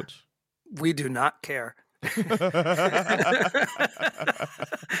head coach? We do not care. I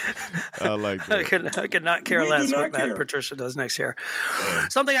like that. I could not care less what Matt Patricia does next year.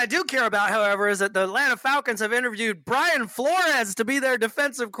 Something I do care about, however, is that the Atlanta Falcons have interviewed Brian Flores to be their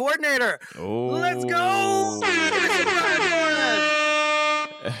defensive coordinator. Oh. Let's go!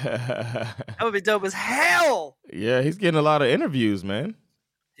 That would be dope as hell. Yeah, he's getting a lot of interviews, man.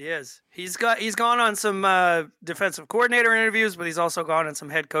 He is. He's gone on some defensive coordinator interviews, but he's also gone on some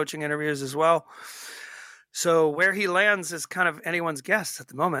head coaching interviews as well. So where he lands is kind of anyone's guess at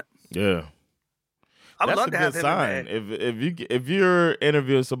the moment. Yeah, I would love to have him. That's a good sign. If you're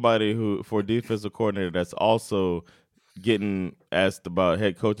interviewing somebody for defensive coordinator that's also getting asked about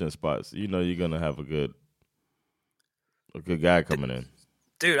head coaching spots, you're gonna have a good guy coming in.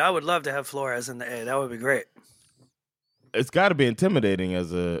 Dude, I would love to have Flores in the A. That would be great. It's got to be intimidating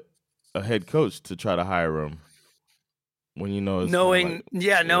as a head coach to try to hire him when knowing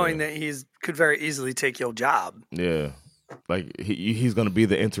that he's could very easily take your job. Yeah, like he's going to be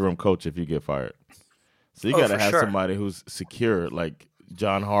the interim coach if you get fired. So you got to have somebody who's secure, like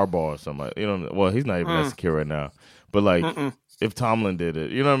John Harbaugh or somebody. Well, he's not even that secure right now. But like if Tomlin did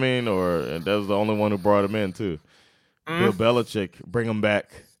it, you know what I mean? Or that was the only one who brought him in too. Bill Belichick, bring him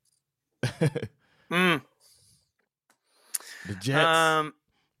back. The Jets,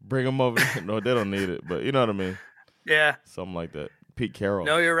 bring them over. No, they don't need it, but you know what I mean. Yeah, something like that. Pete Carroll.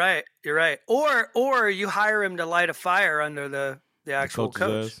 No, you're right. You're right. Or you hire him to light a fire under the actual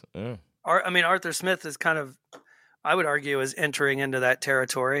coach. Yeah. Arthur Smith is kind of, I would argue, is entering into that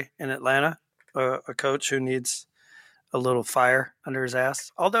territory in Atlanta. A coach who needs a little fire under his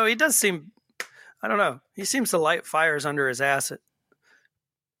ass. Although he does seem, I don't know, he seems to light fires under his ass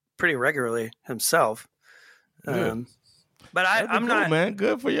pretty regularly himself. Yeah. But I'm not, man.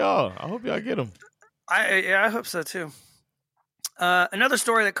 Good for y'all. I hope y'all get him. I hope so too. Another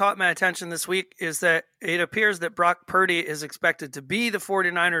story that caught my attention this week is that it appears that Brock Purdy is expected to be the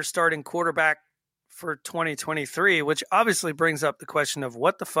 49ers starting quarterback for 2023, which obviously brings up the question of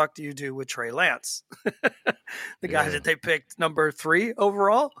what the fuck do you do with Trey Lance, the guy that they picked number 3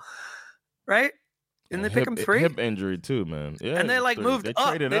 overall, right? Didn't they pick him 3? Hip injury too, man. Yeah, and they moved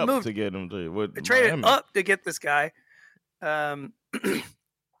up. Traded up to get him. They traded up to get this guy.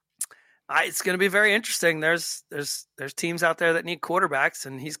 It's going to be very interesting. There's teams out there that need quarterbacks,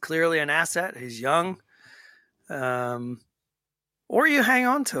 and he's clearly an asset. He's young, or you hang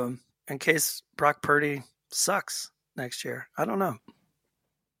on to him in case Brock Purdy sucks next year. I don't know.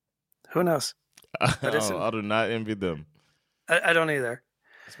 Who knows? I do not envy them. I don't either.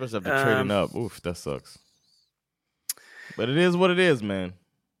 Especially after trading up. Oof, that sucks. But it is what it is, man.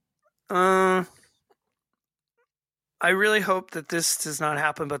 I really hope that this does not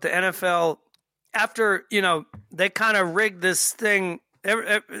happen, but the NFL, after, they kind of rigged this thing,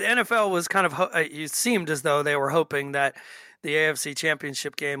 the NFL was kind of, it seemed as though they were hoping that the AFC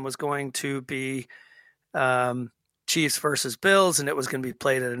Championship game was going to be Chiefs versus Bills, and it was going to be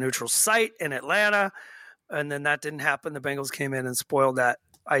played at a neutral site in Atlanta, and then that didn't happen. The Bengals came in and spoiled that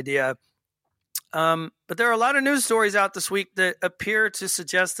idea. But there are a lot of news stories out this week that appear to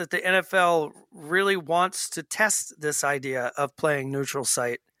suggest that the NFL really wants to test this idea of playing neutral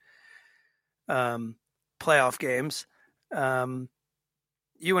site playoff games.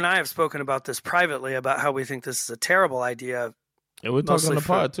 You and I have spoken about this privately, about how we think this is a terrible idea. And we're talking on the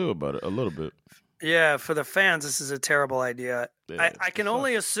pod too about it a little bit. Yeah, for the fans, this is a terrible idea. Yeah, I can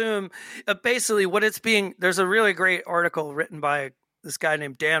only assume, basically, what it's being. There's a really great article written by this guy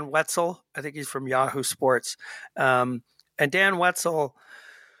named Dan Wetzel. I think he's from Yahoo Sports. And Dan Wetzel,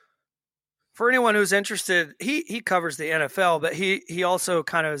 for anyone who's interested, he covers the NFL, but he also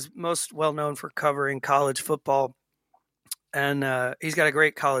kind of is most well known for covering college football. And he's got a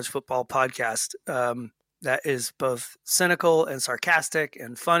great college football podcast that is both cynical and sarcastic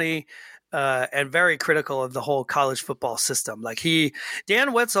and funny and very critical of the whole college football system. Like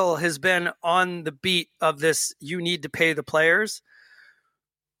Dan Wetzel has been on the beat of this, you need to pay the players,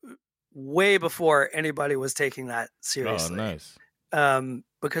 way before anybody was taking that seriously. Oh, nice.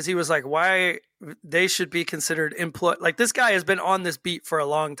 Because he was like, why they should be considered like this guy has been on this beat for a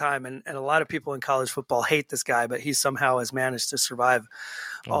long time. And a lot of people in college football hate this guy, but he somehow has managed to survive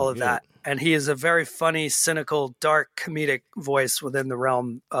all of that. And he is a very funny, cynical, dark, comedic voice within the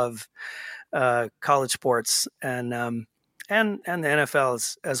realm of college sports and the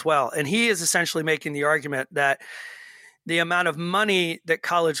NFL as well. And he is essentially making the argument that the amount of money that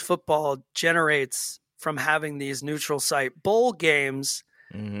college football generates from having these neutral site bowl games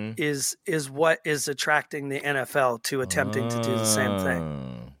is what is attracting the NFL to attempting to do the same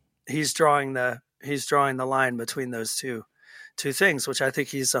thing. He's drawing the line between those two things, which I think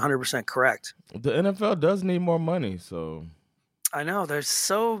he's 100% correct. The NFL does need more money, so I know they're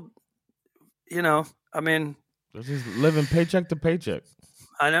so, I mean, they're just living paycheck to paycheck.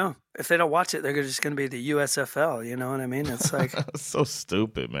 I know. If they don't watch it, they're just going to be the USFL. You know what I mean? It's like so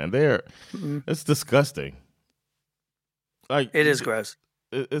stupid, man. It's disgusting. Like it is gross.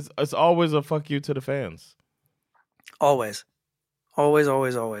 It's always a fuck you to the fans. Always. Always.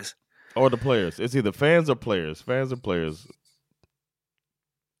 Or the players. It's either fans or players. Fans or players.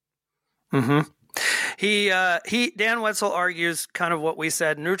 Dan Wetzel argues kind of what we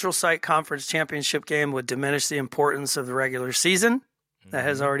said. Neutral site conference championship game would diminish the importance of the regular season. That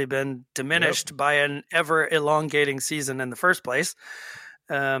has already been diminished by an ever elongating season in the first place.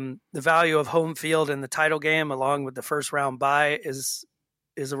 The value of home field in the title game, along with the first round bye, is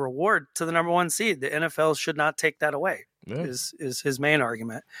a reward to the number one seed. The NFL should not take that away. Is his main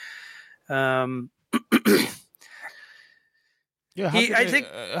argument. How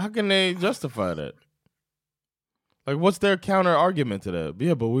can they justify that? Like, what's their counter argument to that?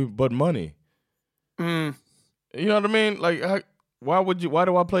 Yeah, but money. You know what I mean? Like, why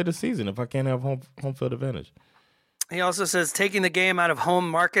do I play the season if I can't have home field advantage? He also says taking the game out of home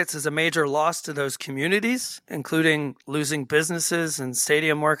markets is a major loss to those communities, including losing businesses and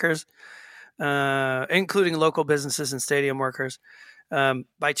stadium workers, including local businesses and stadium workers.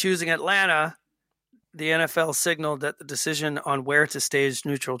 By choosing Atlanta, the NFL signaled that the decision on where to stage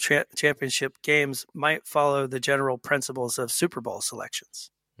neutral championship games might follow the general principles of Super Bowl selections,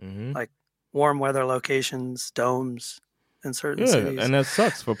 like warm weather locations, domes in certain cities. And that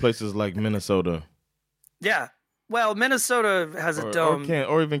sucks for places like Minnesota. Yeah. Well, Minnesota has a dome.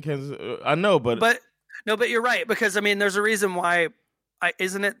 Or even Kansas. I know, but you're right. Because, I mean, there's a reason why.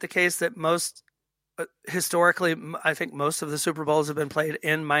 Isn't it the case that historically, I think most of the Super Bowls have been played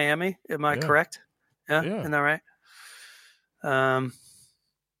in Miami? Am I correct? Yeah. Isn't that right?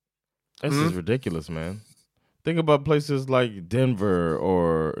 This is ridiculous, man. Think about places like Denver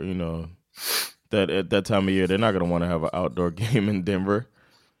or, that at that time of year, they're not going to want to have an outdoor game in Denver.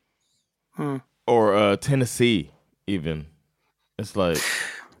 Or Tennessee, even. It's like...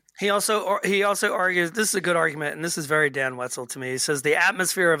 He also argues, this is a good argument, and this is very Dan Wetzel to me. He says, the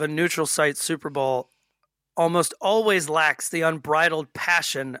atmosphere of a neutral site Super Bowl almost always lacks the unbridled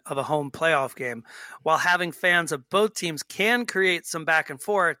passion of a home playoff game. While having fans of both teams can create some back and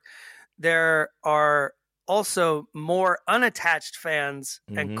forth, there are also more unattached fans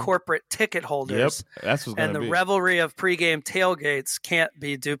and corporate ticket holders. Yep, that's what's and the revelry of pregame tailgates can't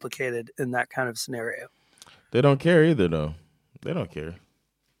be duplicated in that kind of scenario. They don't care either, though. They don't care.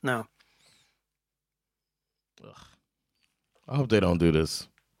 No. Ugh. I hope they don't do this.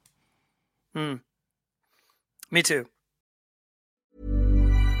 Me too.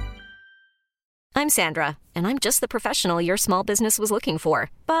 I'm Sandra, and I'm just the professional your small business was looking for.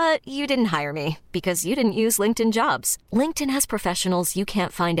 But you didn't hire me because you didn't use LinkedIn Jobs. LinkedIn has professionals you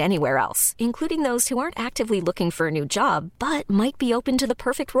can't find anywhere else, including those who aren't actively looking for a new job, but might be open to the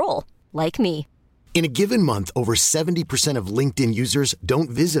perfect role, like me. In a given month, over 70% of LinkedIn users don't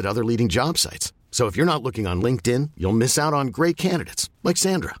visit other leading job sites. So if you're not looking on LinkedIn, you'll miss out on great candidates like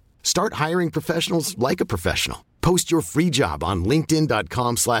Sandra. Start hiring professionals like a professional. Post your free job on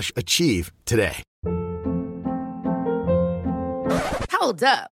linkedin.com/achieve today. Hold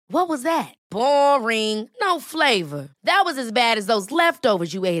up. What was that? Boring. No flavor. That was as bad as those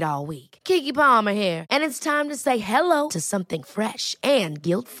leftovers you ate all week. Keke Palmer here, and it's time to say hello to something fresh and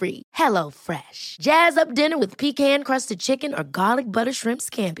guilt-free. Hello Fresh. Jazz up dinner with pecan-crusted chicken or garlic butter shrimp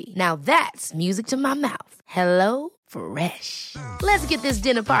scampi. Now that's music to my mouth. Hello Fresh. Let's get this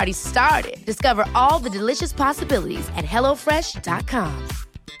dinner party started. Discover all the delicious possibilities at hellofresh.com.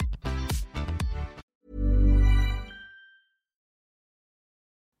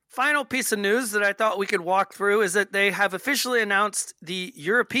 Final piece of news that I thought we could walk through is that they have officially announced the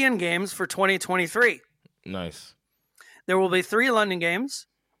European Games for 2023. Nice. There will be 3 London games.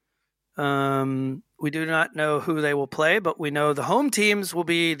 We do not know who they will play, but we know the home teams will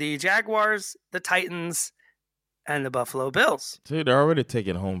be the Jaguars, the Titans, and the Buffalo Bills. See, they're already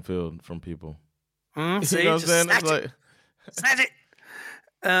taking home field from people. See, you know what I'm saying? snatch It's it. like, Snatch it.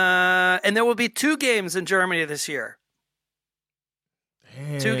 And there will be 2 games in Germany this year.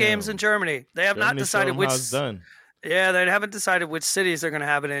 damn. 2 games in Germany. They have not Germany decided showed 'em which. how it's done. Yeah, they haven't decided which cities they're going to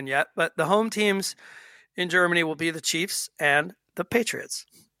have it in yet. But the home teams in Germany will be the Chiefs and the Patriots.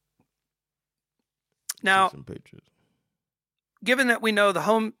 Now, Some Patriots. given that we know the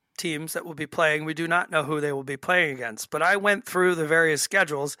home teams that will be playing, we do not know who they will be playing against. But I went through the various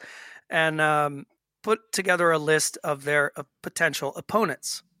schedules and put together a list of their potential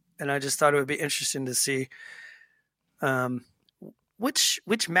opponents. And I just thought it would be interesting to see which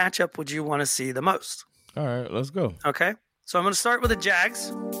matchup would you want to see the most. All right, let's go. Okay, so I'm going to start with the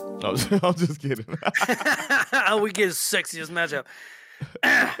Jags. I'm just kidding. We get sexiest matchup.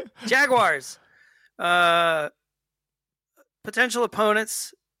 Jaguars. Potential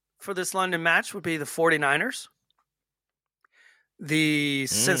opponents for this London match would be the 49ers, the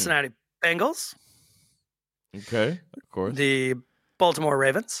Cincinnati Bengals, Okay, of course. the Baltimore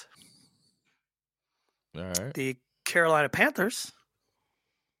Ravens, All right. the Carolina Panthers,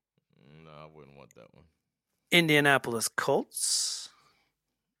 No, I wouldn't want that one. Indianapolis Colts,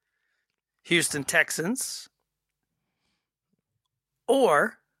 Houston Texans,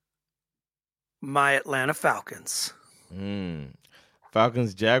 or my Atlanta Falcons.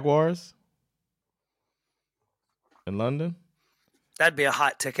 Falcons, Jaguars in London. That'd be a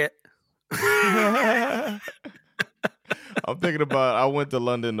hot ticket. I'm thinking about. I went to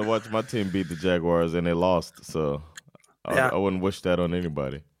London to watch my team beat the Jaguars, and they lost. So I wouldn't wish that on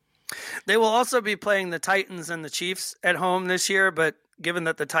anybody. They will also be playing the Titans and the Chiefs at home this year, but given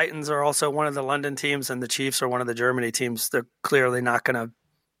that the Titans are also one of the London teams and the Chiefs are one of the Germany teams, they're clearly not going to,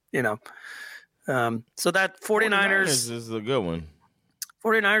 so that 49ers is a good one.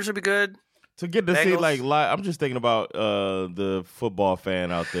 49ers would be good. To get to see Bengals. like live, I'm just thinking about the football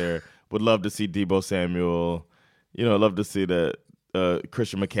fan out there would love to see Deebo Samuel. Love to see that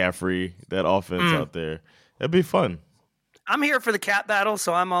Christian McCaffrey, that offense out there. It'd be fun. I'm here for the cat battle,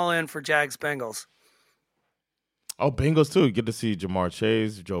 so I'm all in for Jags Bengals. Oh, Bengals too. Get to see Jamar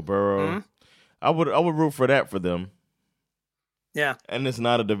Chase, Joe Burrow. I would root for that for them. Yeah. And it's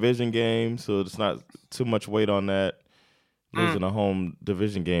not a division game, so it's not too much weight on that. Losing a home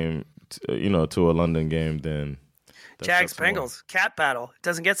division game, to a London game, then Jags Bengals cat battle. It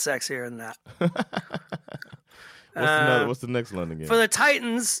doesn't get sexier than that. What's the next London game? For the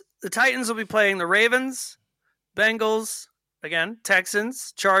Titans will be playing the Ravens, Bengals, again,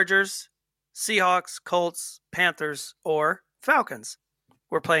 Texans, Chargers, Seahawks, Colts, Panthers, or Falcons.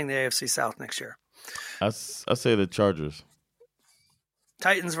 We're playing the AFC South next year. I say the Chargers.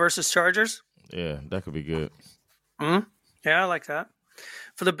 Titans versus Chargers. Yeah, that could be good. Yeah, I like that.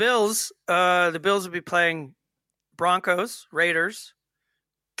 For the Bills will be playing Broncos, Raiders,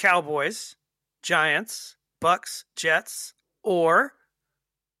 Cowboys, Giants, Bucks, Jets, or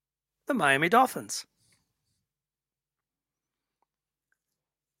the Miami Dolphins.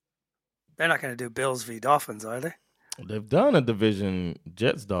 They're not going to do Bills v. Dolphins, are they? They've done a division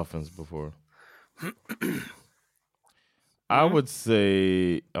Jets Dolphins before. I would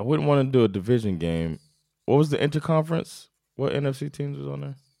say I wouldn't want to do a division game. What was the interconference? What NFC teams was on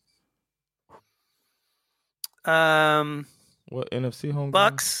there? What NFC home?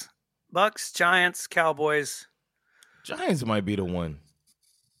 Bucks, Giants, Cowboys. Giants might be the one.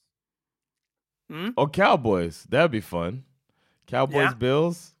 Or Cowboys. That'd be fun. Cowboys,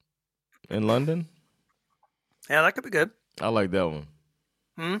 Bills in London. Yeah, that could be good. I like that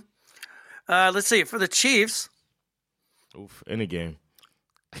one. Let's see. For the Chiefs, Oof, any game.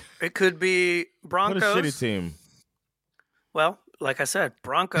 it could be Broncos. What a shitty team. Well, like I said,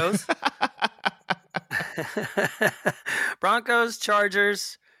 Broncos, Broncos,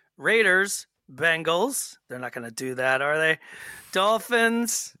 Chargers, Raiders, Bengals. They're not going to do that, are they?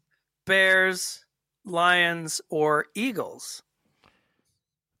 Dolphins, Bears, Lions, or Eagles?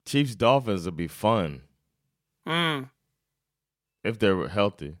 Chiefs, Dolphins would be fun. If they were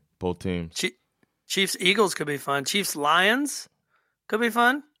healthy, both teams. Chiefs, Eagles could be fun. Chiefs, Lions could be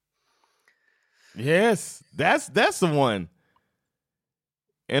fun. Yes, that's the one.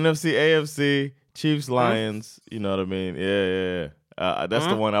 NFC, AFC, Chiefs, Lions. You know what I mean? Yeah. That's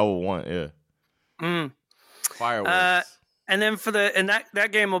the one I would want. Yeah. Fireworks. And then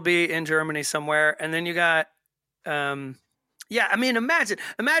that game will be in Germany somewhere. And then you got, imagine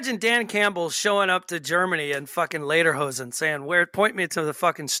Dan Campbell showing up to Germany and fucking lederhosen saying, point me to the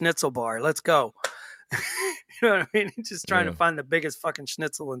fucking schnitzel bar. Let's go. You know what I mean? He's just trying to find the biggest fucking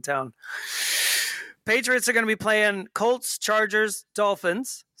schnitzel in town. Patriots are going to be playing Colts, Chargers,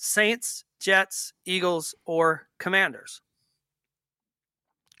 Dolphins, Saints, Jets, Eagles, or Commanders.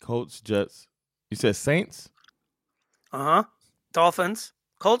 Colts, Jets. You said Saints? Dolphins.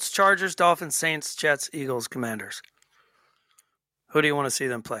 Colts, Chargers, Dolphins, Saints, Jets, Eagles, Commanders. Who do you want to see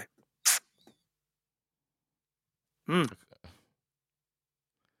them play?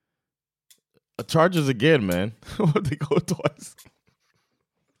 Chargers again, man. They go twice.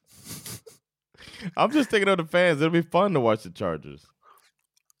 I'm just thinking of the fans. It'll be fun to watch the Chargers.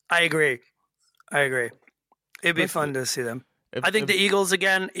 I agree. It'd be fun to see them. I think the Eagles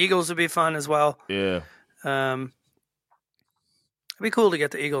again. Eagles would be fun as well. Yeah. It'd be cool to get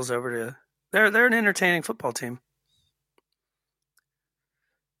the Eagles over to. They're an entertaining football team.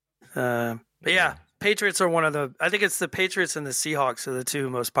 But yeah, Patriots are one of the. I think it's the Patriots and the Seahawks are the two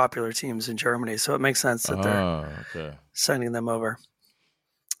most popular teams in Germany, so it makes sense that they're sending them over.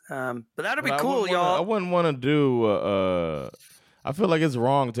 But that'd be cool, y'all. I wouldn't want to do. I feel like it's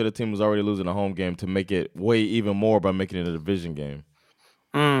wrong to the team who's already losing a home game to make it weigh even more by making it a division game.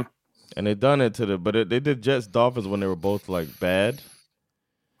 And they done it but they did Jets Dolphins when they were both like bad.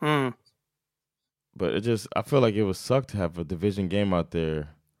 But I feel like it would suck to have a division game out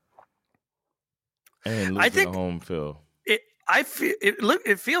there and losing a home field.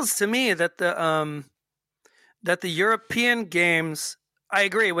 It feels to me that the European games. I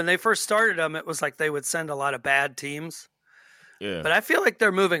agree. When they first started them, it was like they would send a lot of bad teams. Yeah. But I feel like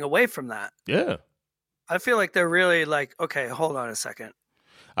they're moving away from that. Yeah. I feel like they're really like, okay, hold on a second.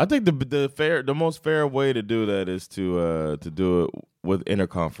 I think the most fair way to do that is to do it with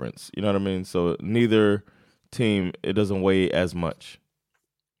interconference. You know what I mean? So neither team, it doesn't weigh as much.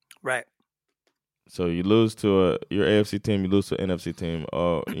 Right. So you lose to your AFC team, you lose to an NFC team.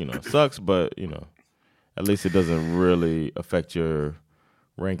 Oh, it sucks, but at least it doesn't really affect your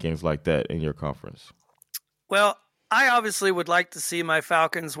rankings like that in your conference. Well, I obviously would like to see my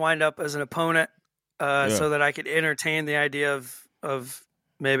Falcons wind up as an opponent so that I could entertain the idea of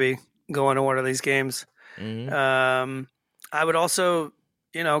maybe going to one of these games. I would also,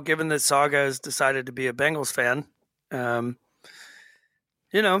 given that Saga has decided to be a Bengals fan,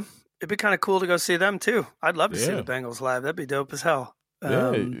 it'd be kind of cool to go see them too. I'd love to see the Bengals live. That'd be dope as hell.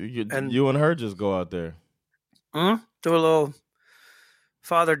 You and her just go out there. Do a little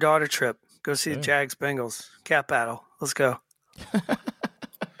father-daughter trip. Go see Jags Bengals cat battle. Let's go.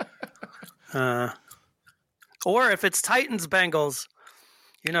 Or if it's Titans Bengals,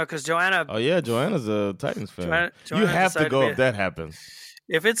 because Joanna. Oh yeah, Joanna's a Titans fan. Joanna you have to go if that happens.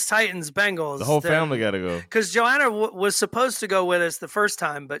 If it's Titans Bengals, the whole family got to go. Because Joanna was supposed to go with us the first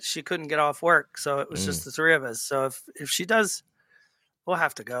time, but she couldn't get off work, so it was just the three of us. So if she does, we'll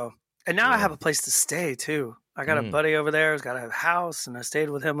have to go. And now I have a place to stay too. I got a buddy over there who's got a house, and I stayed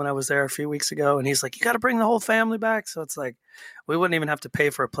with him when I was there a few weeks ago. And he's like, "You got to bring the whole family back." So it's like we wouldn't even have to pay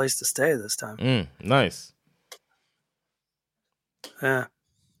for a place to stay this time. Nice. Yeah,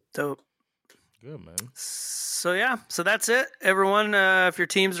 dope. Good, man. So that's it, everyone. If your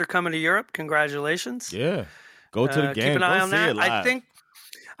teams are coming to Europe, congratulations. Yeah, go to the game. Keep an eye go on see that. It live.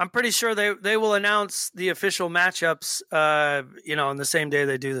 I'm pretty sure they will announce the official matchups, on the same day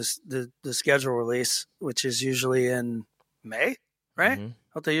they do the schedule release, which is usually in May, right?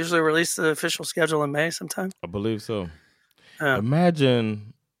 Don't they usually release the official schedule in May sometime? I believe so.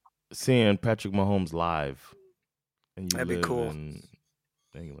 Imagine seeing Patrick Mahomes live, and that'd be cool. In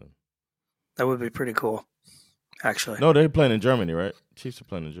England. That would be pretty cool, actually. No, they're playing in Germany, right? Chiefs are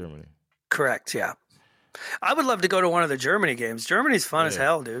playing in Germany. Correct, yeah. I would love to go to one of the Germany games. Germany's fun as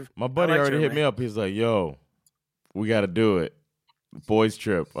hell, dude. My buddy already hit me up. He's like, yo, we got to do it. Boys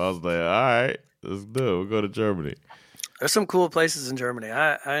trip. I was like, all right, let's do it. We'll go to Germany. There's some cool places in Germany.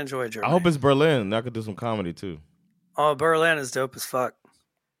 I enjoy Germany. I hope it's Berlin. I could do some comedy, too. Oh, Berlin is dope as fuck.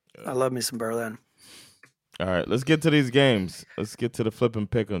 I love me some Berlin. All right, let's get to these games. Let's get to the flip and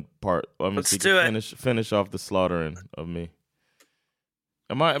pick part. Let's do it. Finish off the slaughtering of me.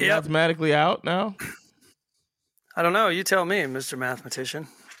 Am I mathematically out now? I don't know. You tell me, Mr. Mathematician.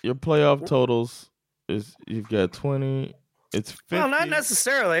 Your playoff totals is you've got 20. It's 50. Well, not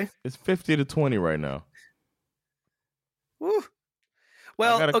necessarily. It's 50-20 right now. Woo.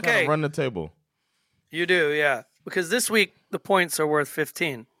 Well, I gotta okay. kind of run the table. You do, yeah. Because this week the points are worth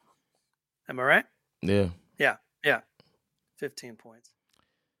 15. Am I right? Yeah. Yeah. 15 points.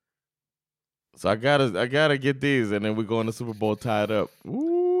 So I gotta get these, and then we go in the Super Bowl tied up.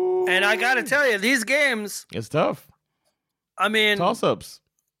 Ooh. And I gotta tell you, these games, it's tough. I mean, toss-ups.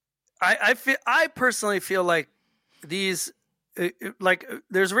 I personally feel like these, like,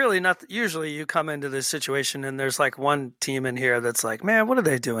 there's really nothing. Usually, you come into this situation, and there's like one team in here that's like, man, what are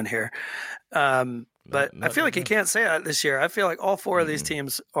they doing here? But I feel like you can't say that this year. I feel like all four of these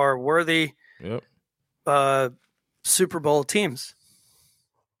teams are worthy. Yep. Super Bowl teams.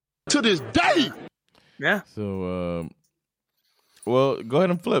 To this day. Yeah. So, well, go ahead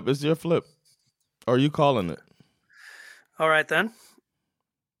and flip. It's your flip. Or are you calling it? All right, then.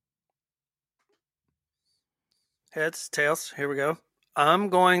 Heads, tails. Here we go. I'm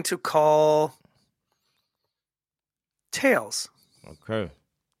going to call tails. Okay.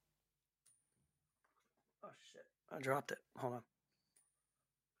 Oh, shit. I dropped it. Hold on.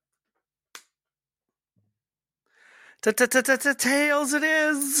 Tails it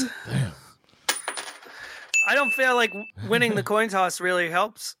is. Damn. I don't feel like winning the coin toss really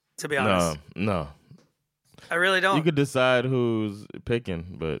helps, to be honest. No. I really don't. You could decide who's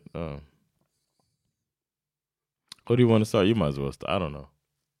picking, but who do you want to start? You might as well start. I don't know.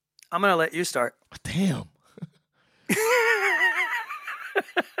 I'm going to let you start. Damn.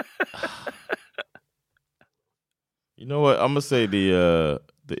 You know what? I'm going to say the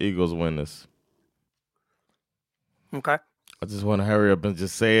Eagles win this. Okay. I just want to hurry up and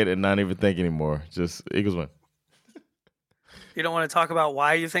just say it and not even think anymore. Just Eagles win. You don't want to talk about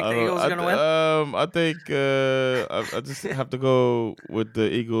why you think the Eagles are going to win? I think I just have to go with the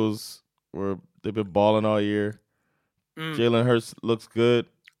Eagles where they've been balling all year. Jalen Hurts looks good.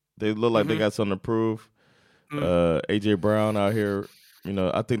 They look like they got something to prove. A.J. Brown out here. You know,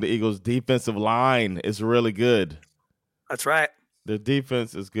 I think the Eagles' defensive line is really good. That's right. Their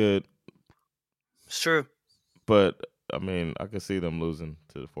defense is good. It's true. But, I mean, I could see them losing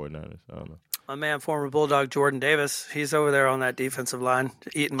to the 49ers. I don't know. My man, former Bulldog Jordan Davis, he's over there on that defensive line,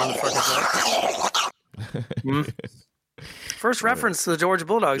 eating motherfuckers up. First reference to the Georgia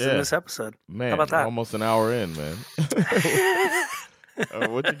Bulldogs in this episode. Man, how about that? Almost an hour in, man.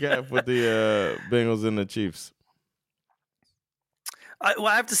 What you got with the Bengals and the Chiefs? Well,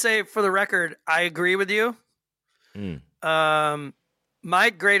 I have to say, for the record, I agree with you. My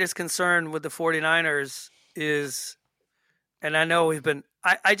greatest concern with the 49ers is, and I know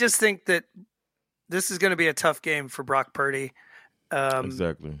I just think that this is going to be a tough game for Brock Purdy.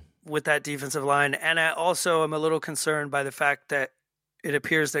 Exactly. With that defensive line. And I also am a little concerned by the fact that it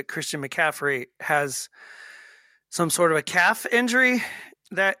appears that Christian McCaffrey has some sort of a calf injury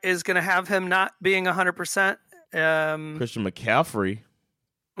that is going to have him not being 100%. Christian McCaffrey?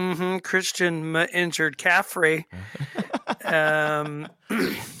 Christian injured Caffrey.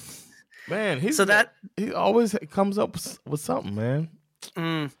 Man, he always comes up with something,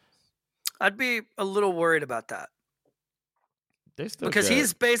 man. I'd be a little worried about that. Because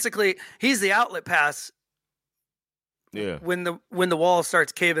he's the outlet pass. Yeah. When the wall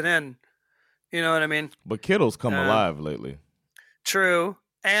starts caving in, you know what I mean? But Kittle's come alive lately. True.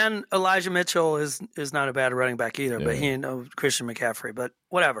 And Elijah Mitchell is not a bad running back either, but he ain't no Christian McCaffrey. But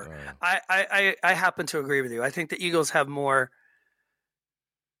whatever. I happen to agree with you. I think the Eagles have a more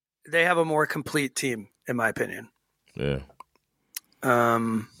complete team, in my opinion. Yeah.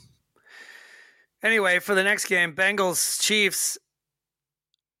 Anyway, for the next game, Bengals Chiefs.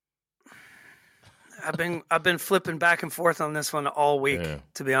 I've been flipping back and forth on this one all week,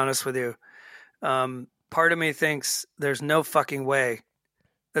 to be honest with you. Part of me thinks there's no fucking way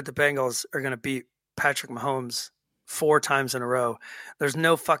that the Bengals are going to beat Patrick Mahomes 4 times in a row. There's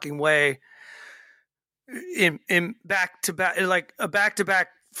no fucking way in back-to-back, like a back-to-back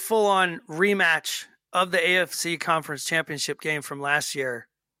full-on rematch of the AFC Conference Championship game from last year.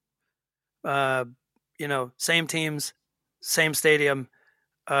 Same teams, same stadium.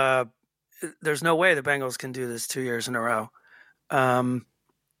 There's no way the Bengals can do this 2 years in a row.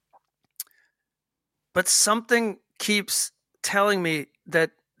 But something keeps telling me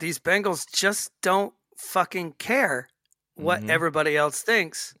that these Bengals just don't fucking care what everybody else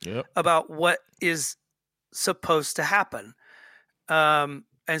thinks about what is supposed to happen. And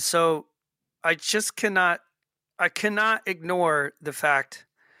so I just cannot I cannot ignore the fact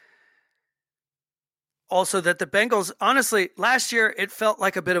also that the Bengals, honestly, last year it felt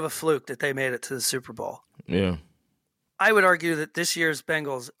like a bit of a fluke that they made it to the Super Bowl. Yeah. I would argue that this year's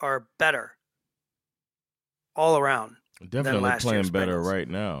Bengals are better all around. Definitely playing better right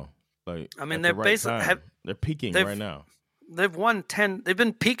now. Like, I mean, they're basically they're peaking right now. They've won 10. They've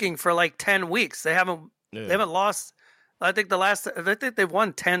been peaking for like 10 weeks. They haven't lost. I think they've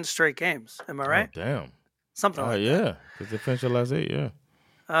won 10 straight games. Am I right? Oh, damn. Something like that. Yeah, because they finished the last 8. Yeah.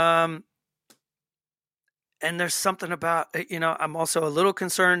 And there's something about, I'm also a little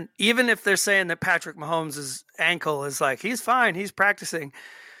concerned, even if they're saying that Patrick Mahomes' ankle is like, he's fine, he's practicing.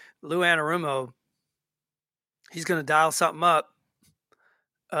 Lou Anarumo, he's going to dial something up.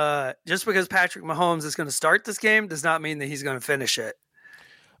 Just because Patrick Mahomes is going to start this game does not mean that he's going to finish it.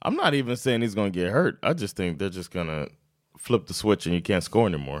 I'm not even saying he's going to get hurt. I just think they're just going to flip the switch and you can't score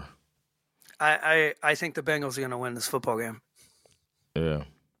anymore. I think the Bengals are going to win this football game. Yeah.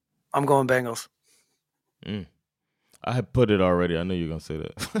 I'm going Bengals. I had put it already. I knew you were going to say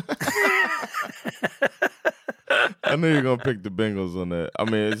that. I knew you were going to pick the Bengals on that. I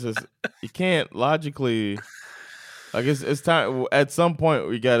mean, it's just, you can't logically, I guess it's time, at some point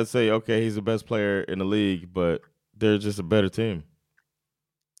we got to say, okay, he's the best player in the league, but they're just a better team.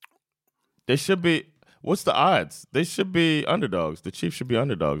 They should be, what's the odds? They should be underdogs. The Chiefs should be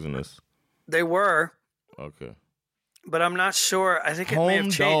underdogs in this. They were. Okay. But I'm not sure. I think it home may have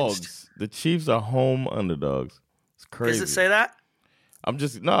changed. Dogs. The Chiefs are home underdogs. It's crazy. Does it say that? I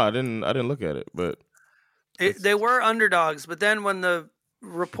didn't look at it, but they were underdogs. But then when the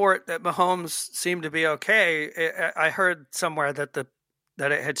report that Mahomes seemed to be okay, I heard somewhere that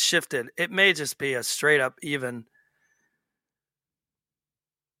it had shifted. It may just be a straight up even.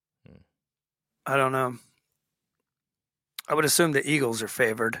 I don't know. I would assume the Eagles are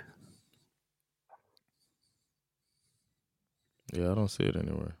favored. Yeah, I don't see it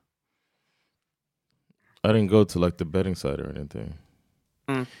anywhere. I didn't go to like the betting site or anything.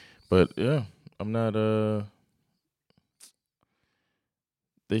 But yeah, I'm not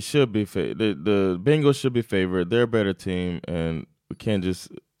they should be the Bengals should be favored. They're a better team, and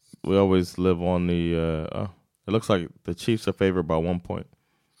we always live on the it looks like the Chiefs are favored by 1 point.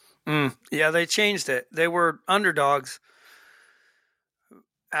 Yeah, they changed it. They were underdogs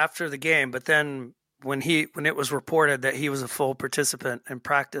after the game, but then when it was reported that he was a full participant in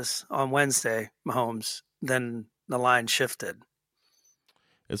practice on Wednesday, Mahomes, then the line shifted.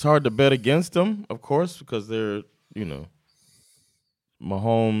 It's hard to bet against them, of course, because they're,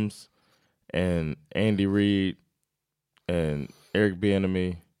 Mahomes and Andy Reid and Eric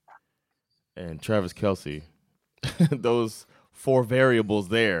Bieniemy and Travis Kelce. Those 4 variables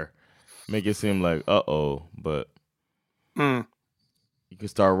there make it seem like, but you can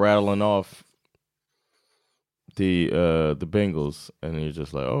start rattling off the Bengals, and you're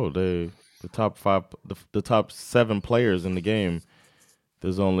just like, the top 5, the top 7 players in the game,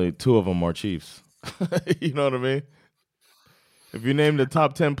 there's only 2 of them are Chiefs. You know what I mean? If you name the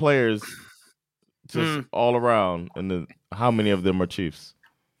top 10 players, just all around, and how many of them are Chiefs?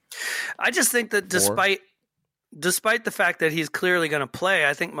 I just think that despite the fact that he's clearly going to play,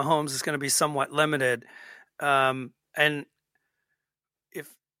 I think Mahomes is going to be somewhat limited, and if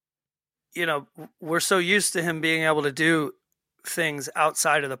we're so used to him being able to do things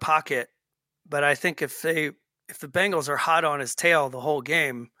outside of the pocket, but I think if the Bengals are hot on his tail the whole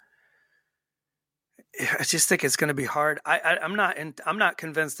game, I just think it's going to be hard. I'm not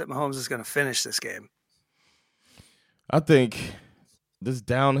convinced that Mahomes is going to finish this game. I think this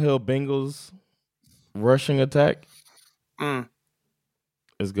downhill Bengals rushing attack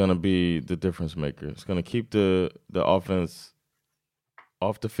is going to be the difference maker. It's going to keep the offense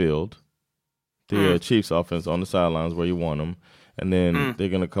off the field, the Chiefs offense on the sidelines where you want them, and then they're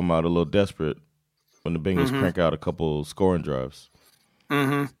going to come out a little desperate when the Bengals crank out a couple scoring drives.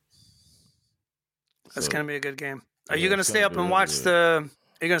 That's going to be a good game. Are you going to stay up and watch Are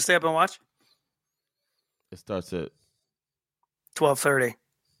you going to stay up and watch? It starts at 12:30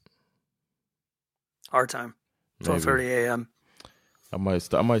 our time. 12:30 a.m. I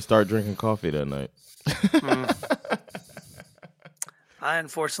might start drinking coffee that night. I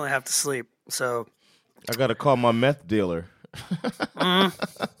unfortunately have to sleep, so I got to call my meth dealer.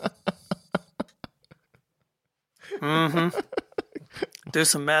 Do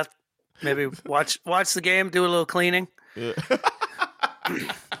some meth. Maybe watch the game. Do a little cleaning. Yeah.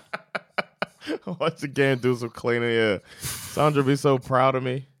 Watch the game. Do some cleaning. Yeah, Sandra be so proud of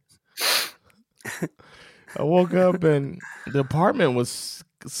me. I woke up and the apartment was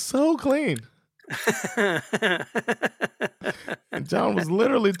so clean. And John was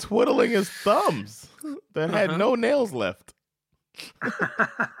literally twiddling his thumbs that had no nails left.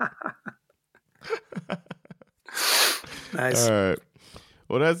 Nice. All right.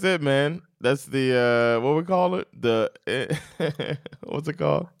 Well, that's it, man. That's the what we call it? The what's it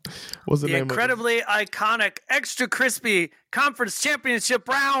called? What's the name? The incredibly iconic, extra crispy conference championship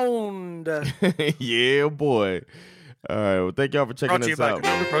round. Yeah, boy. All right. Well, thank y'all for checking us out.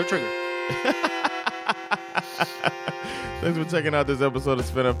 Pro Trigger. Thanks for checking out this episode of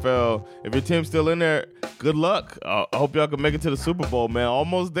Spin NFL. If your team's still in there, good luck. I hope y'all can make it to the Super Bowl, man.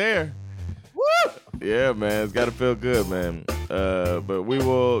 Almost there. Woo! Yeah, man. It's got to feel good, man. But we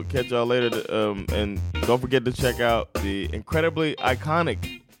will catch y'all later. And don't forget to check out the incredibly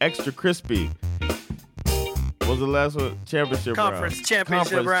iconic, extra crispy. What was the last one? Conference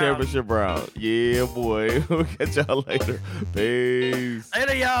championship round. Yeah, boy. We'll catch y'all later. Peace.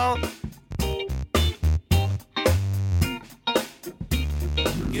 Later, y'all.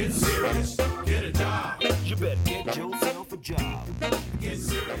 Get serious, get a job. You better get yourself a job. Get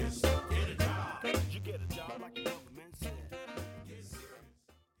serious, get a job. You get a job like the government said. Get serious.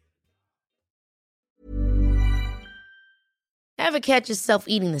 Ever catch yourself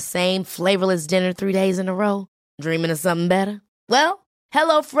eating the same flavorless dinner 3 days in a row? Dreaming of something better? Well,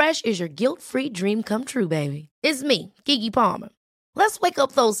 HelloFresh is your guilt-free dream come true, baby. It's me, Keke Palmer. Let's wake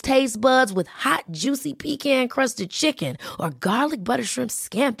up those taste buds with hot, juicy pecan-crusted chicken or garlic butter shrimp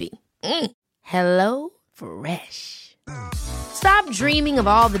scampi. Hello Fresh. Stop dreaming of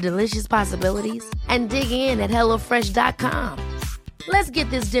all the delicious possibilities and dig in at HelloFresh.com. Let's get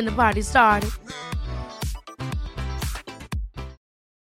this dinner party started.